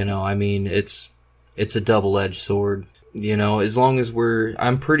 You know, I mean, it's a double-edged sword. You know, as long as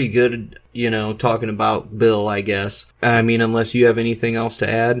I'm pretty good, you know, talking about Bill, I guess. I mean, unless you have anything else to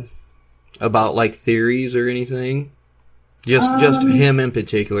add about, like, theories or anything. Just him in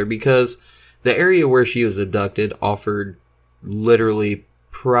particular, because the area where she was abducted offered literally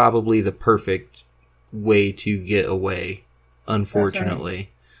probably the perfect way to get away, unfortunately.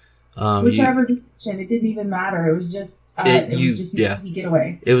 Right. Whichever direction, it didn't even matter. It was just an easy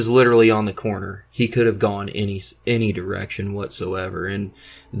getaway. It was literally on the corner. He could have gone any direction whatsoever. And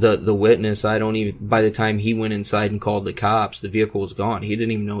the witness, by the time he went inside and called the cops, the vehicle was gone. He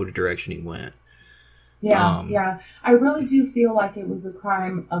didn't even know the direction he went. Yeah. I really do feel like it was a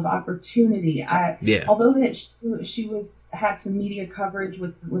crime of opportunity. Although that she had some media coverage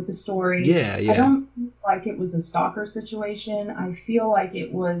with the story. Yeah. I don't feel like it was a stalker situation. I feel like he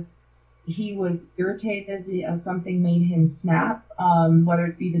was irritated. Something made him snap. Whether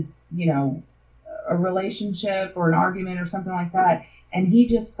it be a relationship or an argument or something like that, and he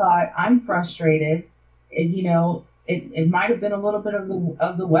just thought, I'm frustrated. It might have been a little bit of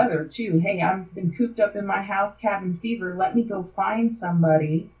the weather too. Hey, I've been cooped up in my house, cabin fever. Let me go find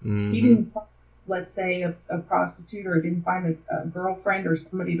somebody. Mm-hmm. He didn't, let's say, a prostitute, or didn't find a girlfriend or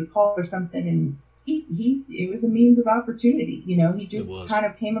somebody to call or something. And it was a means of opportunity. You know, he just kind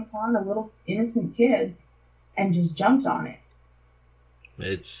of came upon a little innocent kid and just jumped on it.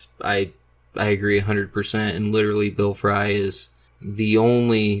 I agree 100%. And literally, Bill Fry is the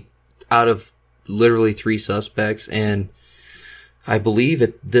only out of literally 3 suspects, and I believe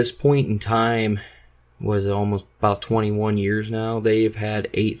at this point in time, was it almost about 21 years now, they've had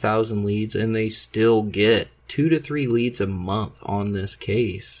 8,000 leads, and they still get 2 to 3 leads a month on this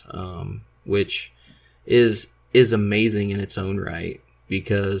case, which is amazing in its own right,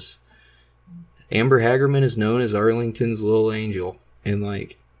 because Amber Hagerman is known as Arlington's little angel, and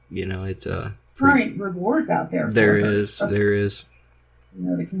it's current rewards out there. There is.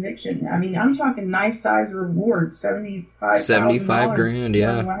 The conviction. I mean, I'm talking nice size rewards, $75,000.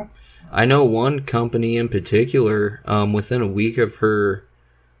 Yeah. I know one company in particular, within a week of her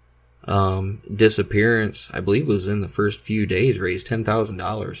disappearance, I believe it was in the first few days, raised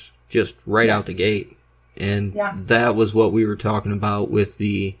 $10,000 just right out the gate. And that was what we were talking about with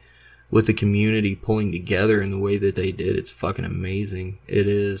the community pulling together in the way that they did. It's fucking amazing. It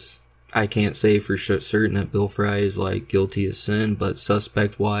is. I can't say for certain that Bill Fry is guilty of sin, but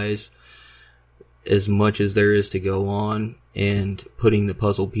suspect-wise, as much as there is to go on and putting the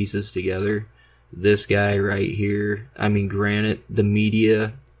puzzle pieces together, this guy right here, I mean, granted, the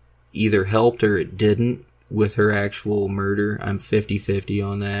media either helped or it didn't with her actual murder. I'm 50-50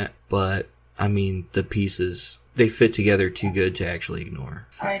 on that, but I mean, the pieces, they fit together too good to actually ignore.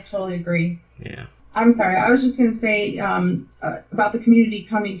 I totally agree. Yeah. I'm sorry, I was just going to say about the community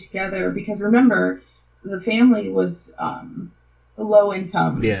coming together, because remember, the family was low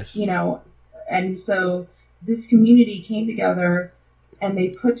income. Yes. And so this community came together and they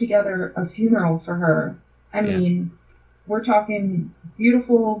put together a funeral for her. I mean, we're talking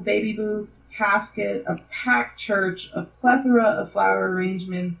beautiful baby booth, casket, a packed church, a plethora of flower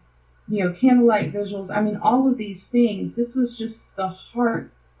arrangements, candlelight visuals. I mean, all of these things. This was just the heart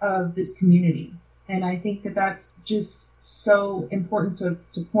of this community. And I think that that's just so important to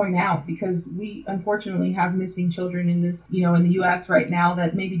point out, because we unfortunately have missing children in this, in the U.S. right now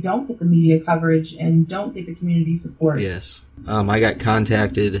that maybe don't get the media coverage and don't get the community support. Yes. I got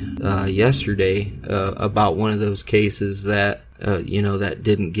contacted yesterday about one of those cases that, that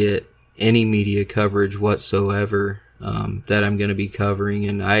didn't get any media coverage whatsoever, that I'm going to be covering,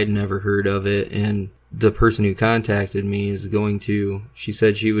 and I had never heard of it. And the person who contacted me she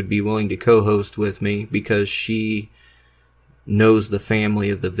said she would be willing to co-host with me because she knows the family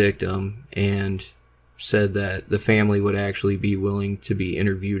of the victim, and said that the family would actually be willing to be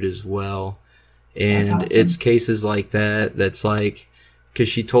interviewed as well. And awesome. It's cases like that that's because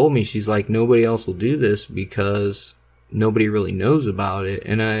she told me, she's like, nobody else will do this because nobody really knows about it.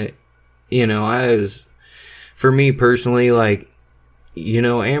 And for me personally,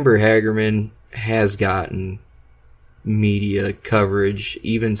 Amber Hagerman has gotten media coverage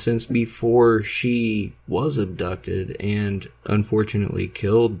even since before she was abducted and unfortunately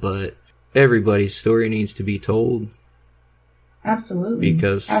killed, but everybody's story needs to be told. Absolutely.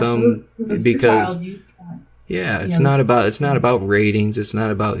 Because it's not about ratings, it's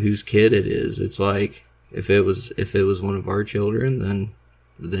not about whose kid it is. It's like if it was one of our children,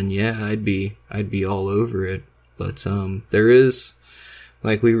 then yeah, I'd be all over it. But there is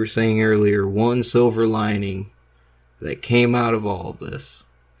like we were saying earlier, one silver lining that came out of all of this.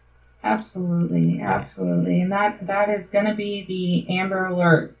 Absolutely. And that is going to be the Amber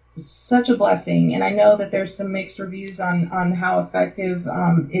Alert. Such a blessing. And I know that there's some mixed reviews on how effective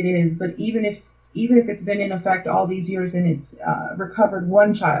it is. But even if it's been in effect all these years and it's recovered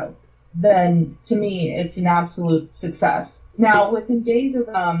one child, then to me it's an absolute success. Now, within days of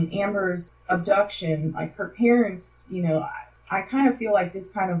Amber's abduction, like her parents, I kind of feel like this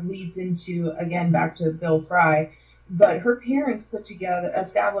kind of leads into, again, back to Bill Fry. But her parents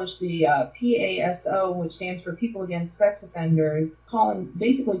established the PASO, which stands for People Against Sex Offenders, calling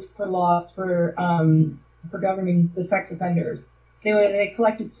basically for laws for governing the sex offenders. They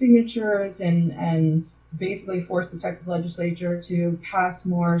collected signatures and basically forced the Texas legislature to pass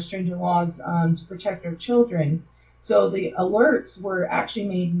more stringent laws to protect their children. So the alerts were actually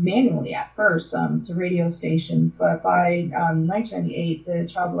made manually at first to radio stations, but by 1998, the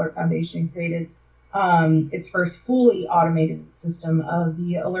Child Alert Foundation created its first fully automated system of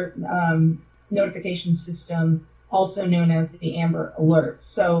the alert notification system, also known as the Amber Alert.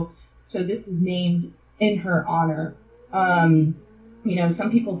 So this is named in her honor. Some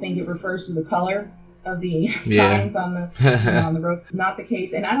people think it refers to the color of the signs on the road. Not the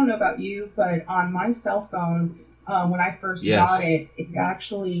case. And I don't know about you, but on my cell phone, when I first got it, it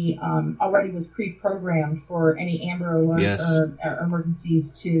actually already was pre-programmed for any Amber Alerts or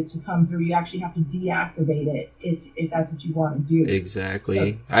emergencies to come through. You actually have to deactivate it if that's what you want to do.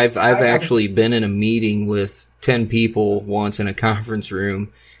 Exactly. So, I've actually been in a meeting with 10 people once in a conference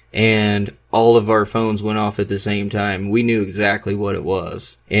room, and all of our phones went off at the same time. We knew exactly what it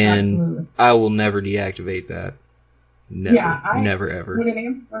was, and absolutely. I will never deactivate that. Never, never ever. When an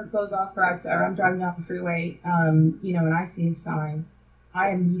Amber Alert goes off for us, or I'm driving off the freeway, and I see a sign,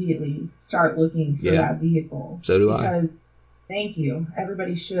 I immediately start looking for that vehicle. So do because, thank you.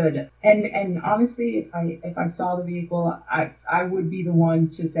 Everybody should. And honestly, if I saw the vehicle, I would be the one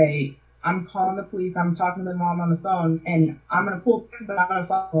to say, I'm calling the police. I'm talking to the mom on the phone, and I'm gonna pull, but I'm gonna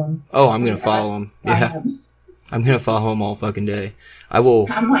follow him. Oh, I'm gonna follow him. Yeah, I'm gonna follow him all fucking day. I will.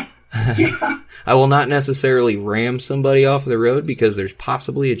 I'm like. Yeah. I will not necessarily ram somebody off the road because there's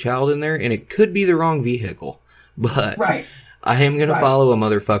possibly a child in there and it could be the wrong vehicle. But I am going to follow a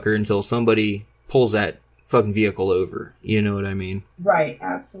motherfucker until somebody pulls that fucking vehicle over. You know what I mean? Right,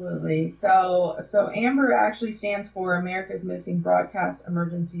 absolutely. So AMBER actually stands for America's Missing Broadcast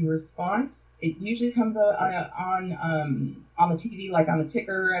Emergency Response. It usually comes on the TV, like on the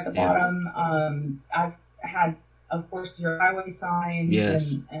ticker at the bottom. I've had, of course, your highway signs.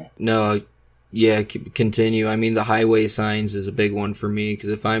 Yes. Continue. I mean, the highway signs is a big one for me because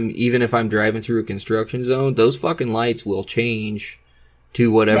if I'm driving through a construction zone, those fucking lights will change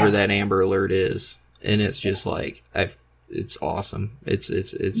to whatever that Amber Alert is, and it's just like it's awesome. It's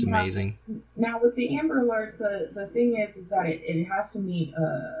amazing. Now with the Amber Alert, the thing is that it has to meet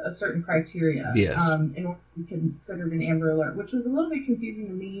a certain criteria. Yes. In order to be considered an Amber Alert, which was a little bit confusing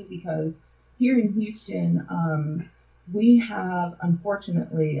to me because here in Houston, we have,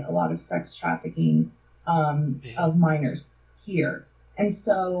 unfortunately, a lot of sex trafficking of minors here. And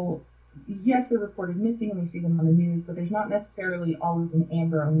so, yes, they're reported missing and we see them on the news, but there's not necessarily always an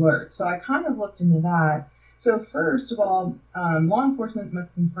Amber Alert. So I kind of looked into that. So first of all, law enforcement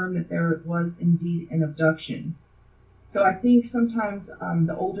must confirm that there was indeed an abduction. So I think sometimes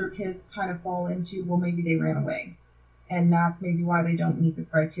the older kids kind of fall into, well, maybe they ran away. And that's maybe why they don't meet the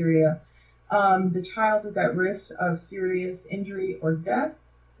criteria. The child is at risk of serious injury or death.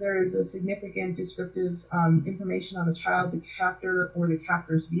 There is a significant descriptive information on the child, the captor, or the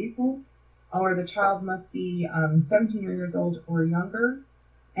captor's vehicle. Or the child must be 17 years old or younger.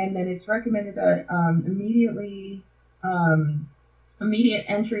 And then it's recommended that immediate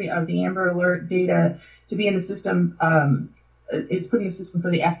entry of the Amber Alert data to be in the system is put in the system for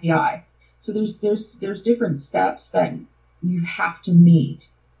the FBI. So there's different steps that you have to meet.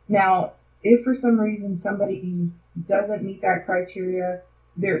 Now, if for some reason somebody doesn't meet that criteria,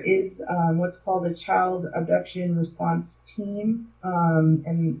 there is what's called a child abduction response team.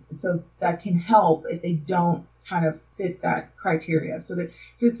 And so that can help if they don't kind of fit that criteria. So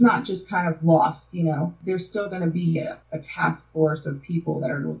it's not just kind of lost, there's still going to be a task force of people that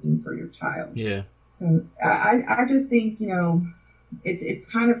are looking for your child. Yeah. So I just think, it's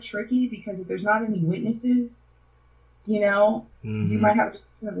kind of tricky because if there's not any witnesses, you might have a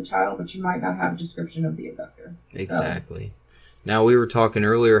description of the child, but you might not have a description of the abductor. Exactly. So. Now, we were talking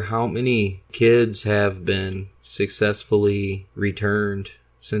earlier, how many kids have been successfully returned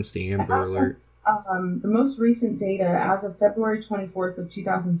since the Amber Alert? The most recent data, as of February 24th of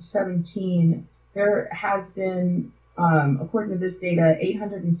 2017, there has been according to this data,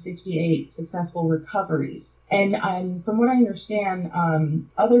 868 successful recoveries. And from what I understand,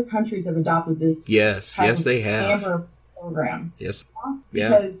 other countries have adopted this. Yes, they have. Amber program. Yes.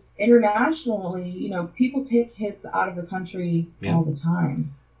 Because internationally, you know, people take kids out of the country all the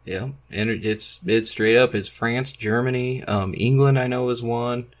time. Yeah, and it's straight up. It's France, Germany, England. I know is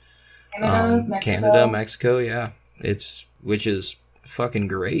one. Canada, Mexico. Yeah, which is fucking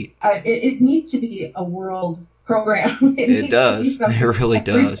great. It needs to be a world program. It does. It really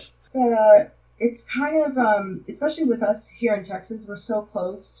does. It's kind of, especially with us here in Texas, we're so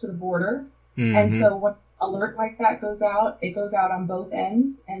close to the border, and so when alert like that goes out, it goes out on both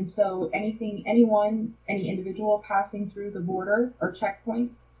ends, and so any individual passing through the border or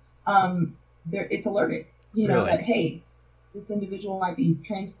checkpoints, it's alerted, that, hey, this individual might be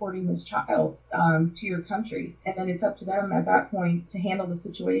transporting this child to your country, and then it's up to them at that point to handle the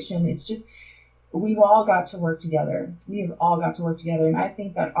situation. It's just, we've all got to work together. We have all got to work together, and I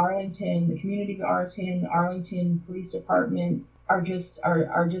think that Arlington, the community of Arlington Police Department are just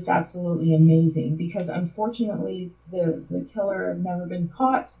absolutely amazing, because unfortunately the killer has never been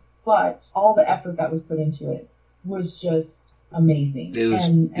caught, but all the effort that was put into it was just amazing.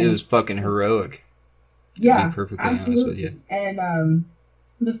 It was fucking heroic. Yeah, to be perfectly absolutely. honest with you. And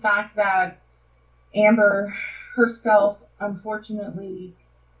the fact that Amber herself, unfortunately,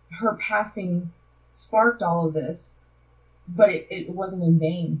 her passing sparked all of this, but it wasn't in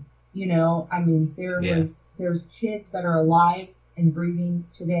vain. I mean, there's kids that are alive and breathing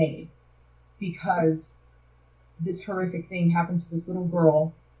today because this horrific thing happened to this little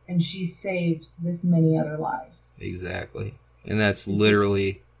girl, and she saved this many other lives. Exactly. And that's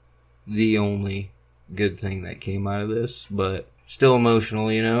literally the only good thing that came out of this, but still emotional,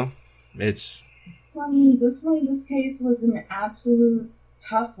 It's funny. This case was an absolute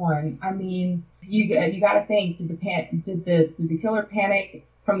tough one. I mean, you got to think, did the killer panic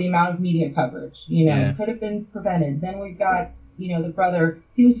from the amount of media coverage? Could have been prevented. Then we've got, the brother.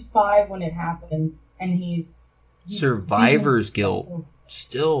 He was 5 when it happened, and he's survivor's guilt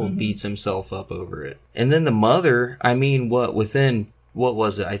still beats himself up over it. And then the mother, I mean, within what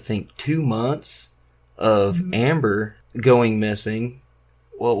was it? I think 2 months of Amber going missing.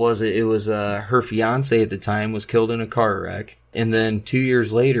 What was it? It was her fiance at the time was killed in a car wreck. And then 2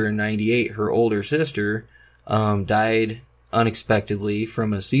 years later, in 98, her older sister died unexpectedly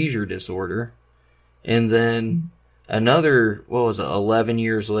from a seizure disorder. And then another, 11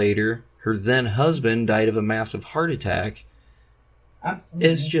 years later, her then husband died of a massive heart attack. Absolutely.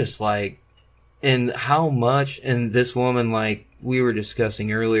 It's just like, and how much, and this woman, like we were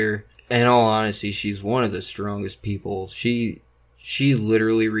discussing earlier, in all honesty, she's one of the strongest people. She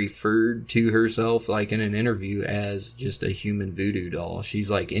literally referred to herself, like in an interview, as just a human voodoo doll.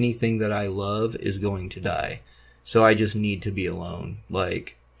 She's like, anything that I love is going to die. So I just need to be alone.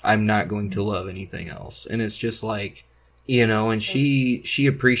 Like, I'm not going to love anything else. And it's just like, and she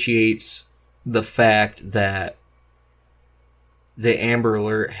appreciates the fact that the Amber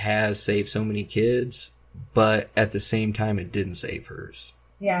Alert has saved so many kids, but at the same time, it didn't save hers.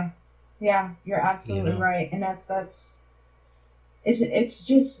 Yeah, you're absolutely right. And it's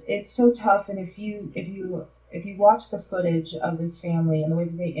so tough. And if you watch the footage of this family and the way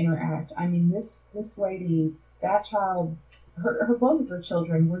that they interact, I mean, this lady, that child, her both of her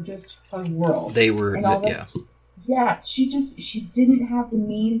children were just her world. They were, she didn't have the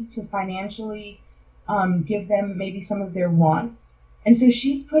means to financially give them maybe some of their wants, and so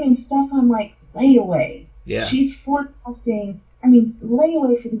she's putting stuff on like layaway. Yeah, she's forecasting. I mean,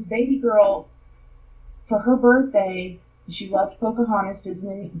 layaway for this baby girl for her birthday. She loved Pocahontas,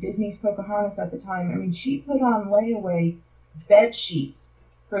 Disney's Pocahontas at the time. I mean, she put on layaway bed sheets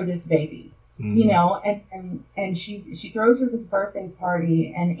for this baby, and she throws her this birthday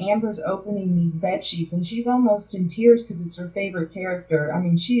party, and Amber's opening these bed sheets, and she's almost in tears because it's her favorite character. I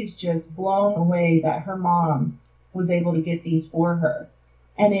mean, she is just blown away that her mom was able to get these for her.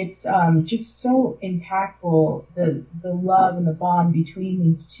 And it's just so impactful, the love and the bond between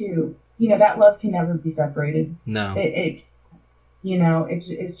these two. That love can never be separated. No. It's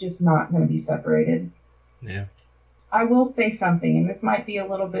just not going to be separated. Yeah. I will say something, and this might be a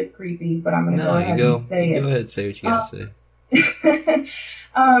little bit creepy, but I'm going to go ahead and say it. Go ahead, say what you got to say.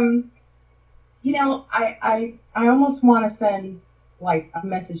 I almost want to send, like, a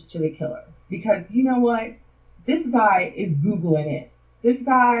message to the killer. Because, you know what? This guy is Googling it. This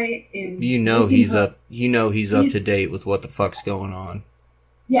guy is... he's up to date with what the fuck's going on.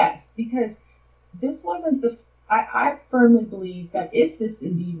 Yes, because this wasn't I firmly believe that if this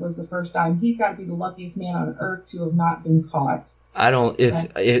indeed was the first time, he's got to be the luckiest man on earth to have not been caught. I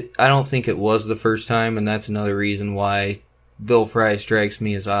don't think it was the first time, and that's another reason why Bill Fry strikes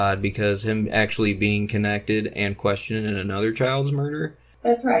me as odd, because him actually being connected and questioned in another child's murder.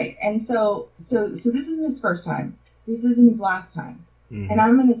 That's right. And so this isn't his first time. This isn't his last time. Mm-hmm. And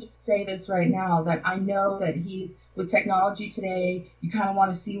I'm going to just say this right now, that I know that with technology today, you kind of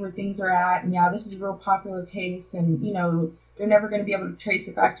want to see where things are at. And yeah, this is a real popular case, and they're never going to be able to trace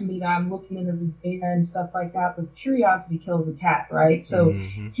it back to me that I'm looking into this data and stuff like that. But curiosity kills a cat, right? So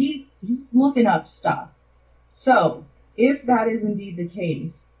mm-hmm. he's looking up stuff. So if that is indeed the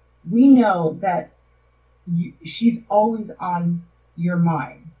case, we know that she's always on your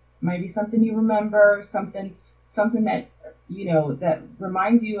mind. Might be something you remember, something that that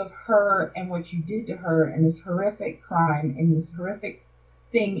reminds you of her and what you did to her, and this horrific crime and this horrific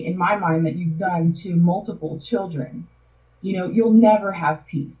thing, in my mind, that you've done to multiple children. You'll never have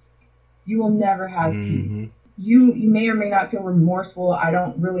peace. You will never have mm-hmm. peace. You may or may not feel remorseful. I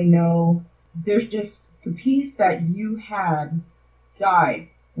don't really know. There's just the peace that you had died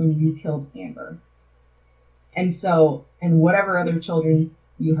when you killed Amber. And whatever other children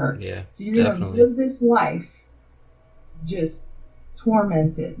you hurt. Yeah, so you're going to live this life just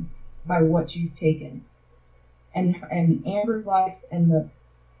tormented by what you've taken. And Amber's life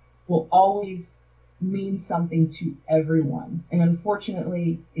will always mean something to everyone. And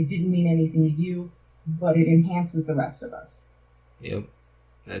unfortunately, it didn't mean anything to you, but it enhances the rest of us. Yep.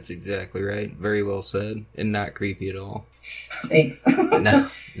 That's exactly right. Very well said, and not creepy at all. Thanks.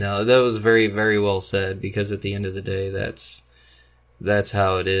 No, that was very, very well said, because at the end of the day, that's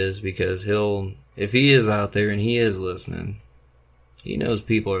how it is, because if he is out there and he is listening, he knows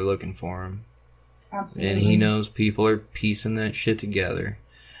people are looking for him. Absolutely. And he knows people are piecing that shit together.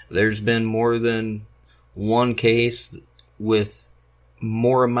 There's been more than one case with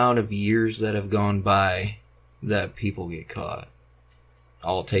more amount of years that have gone by that people get caught.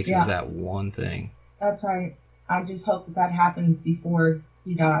 All it takes is that one thing. That's right. I just hope that happens before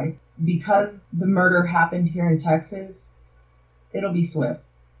he dies. Because the murder happened here in Texas, it'll be swift.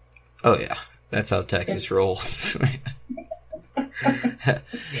 Oh, yeah. That's how Texas rolls.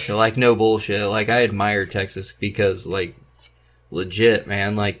 Like, no bullshit. Like, I admire Texas because, like, legit,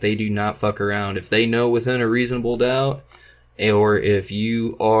 man, like, they do not fuck around. If they know within a reasonable doubt, or if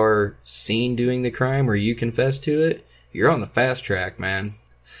you are seen doing the crime or you confess to it, you're on the fast track, man.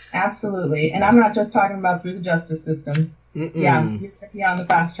 Absolutely. And I'm not just talking about through the justice system. Mm-mm. Yeah, you're going to be on the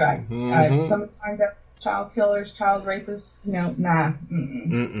fast track. Mm-hmm. Sometimes that child killers, child rapists, nah.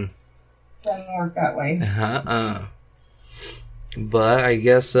 Doesn't work that way. But I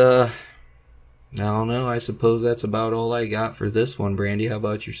guess, I don't know. I suppose that's about all I got for this one, Brandy. How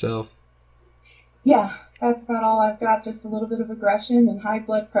about yourself? Yeah, that's about all I've got. Just a little bit of aggression and high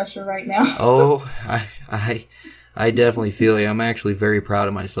blood pressure right now. Oh, I definitely feel you. I'm actually very proud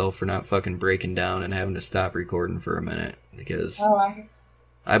of myself for not fucking breaking down and having to stop recording for a minute, because I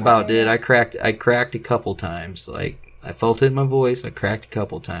about did. I cracked a couple times. Like, I felt it in my voice. I cracked a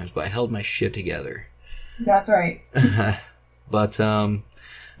couple times, but I held my shit together. That's right. But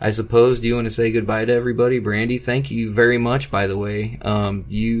I suppose, do you want to say goodbye to everybody? Brandy, thank you very much, by the way.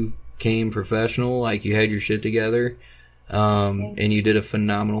 You came professional, like you had your shit together, and you did a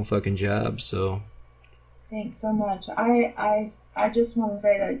phenomenal fucking job, so... Thanks so much. I just want to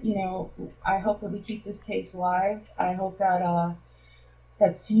say that, I hope that we keep this case alive. I hope that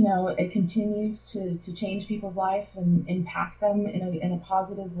it continues to change people's life and impact them in a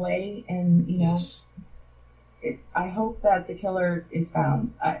positive way. And, yes. I hope that the killer is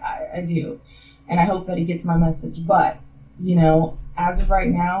found. I do. And I hope that he gets my message. But, as of right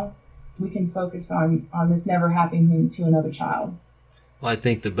now, we can focus on this never happening to another child. Well, I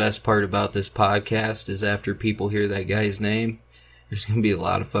think the best part about this podcast is after people hear that guy's name, there's going to be a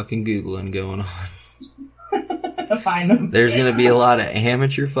lot of fucking Googling going on. Find him. There's going to be a lot of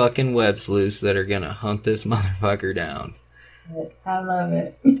amateur fucking web sleuths that are going to hunt this motherfucker down. I love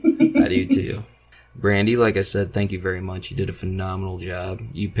it. I do too. Brandy, like I said, thank you very much. You did a phenomenal job.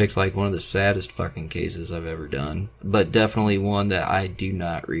 You picked like one of the saddest fucking cases I've ever done, but definitely one that I do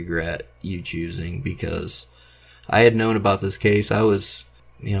not regret you choosing, because I had known about this case. I was,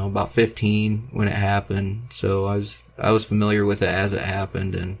 about 15 when it happened, so I was familiar with it as it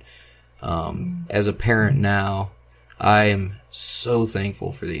happened, and as a parent now, I am so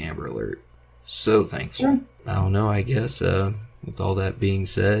thankful for the Amber Alert. So thankful. Sure. I don't know, I guess, with all that being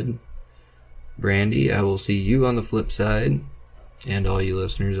said, Brandy, I will see you on the flip side, and all you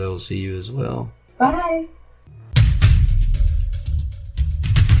listeners, I will see you as well. Bye.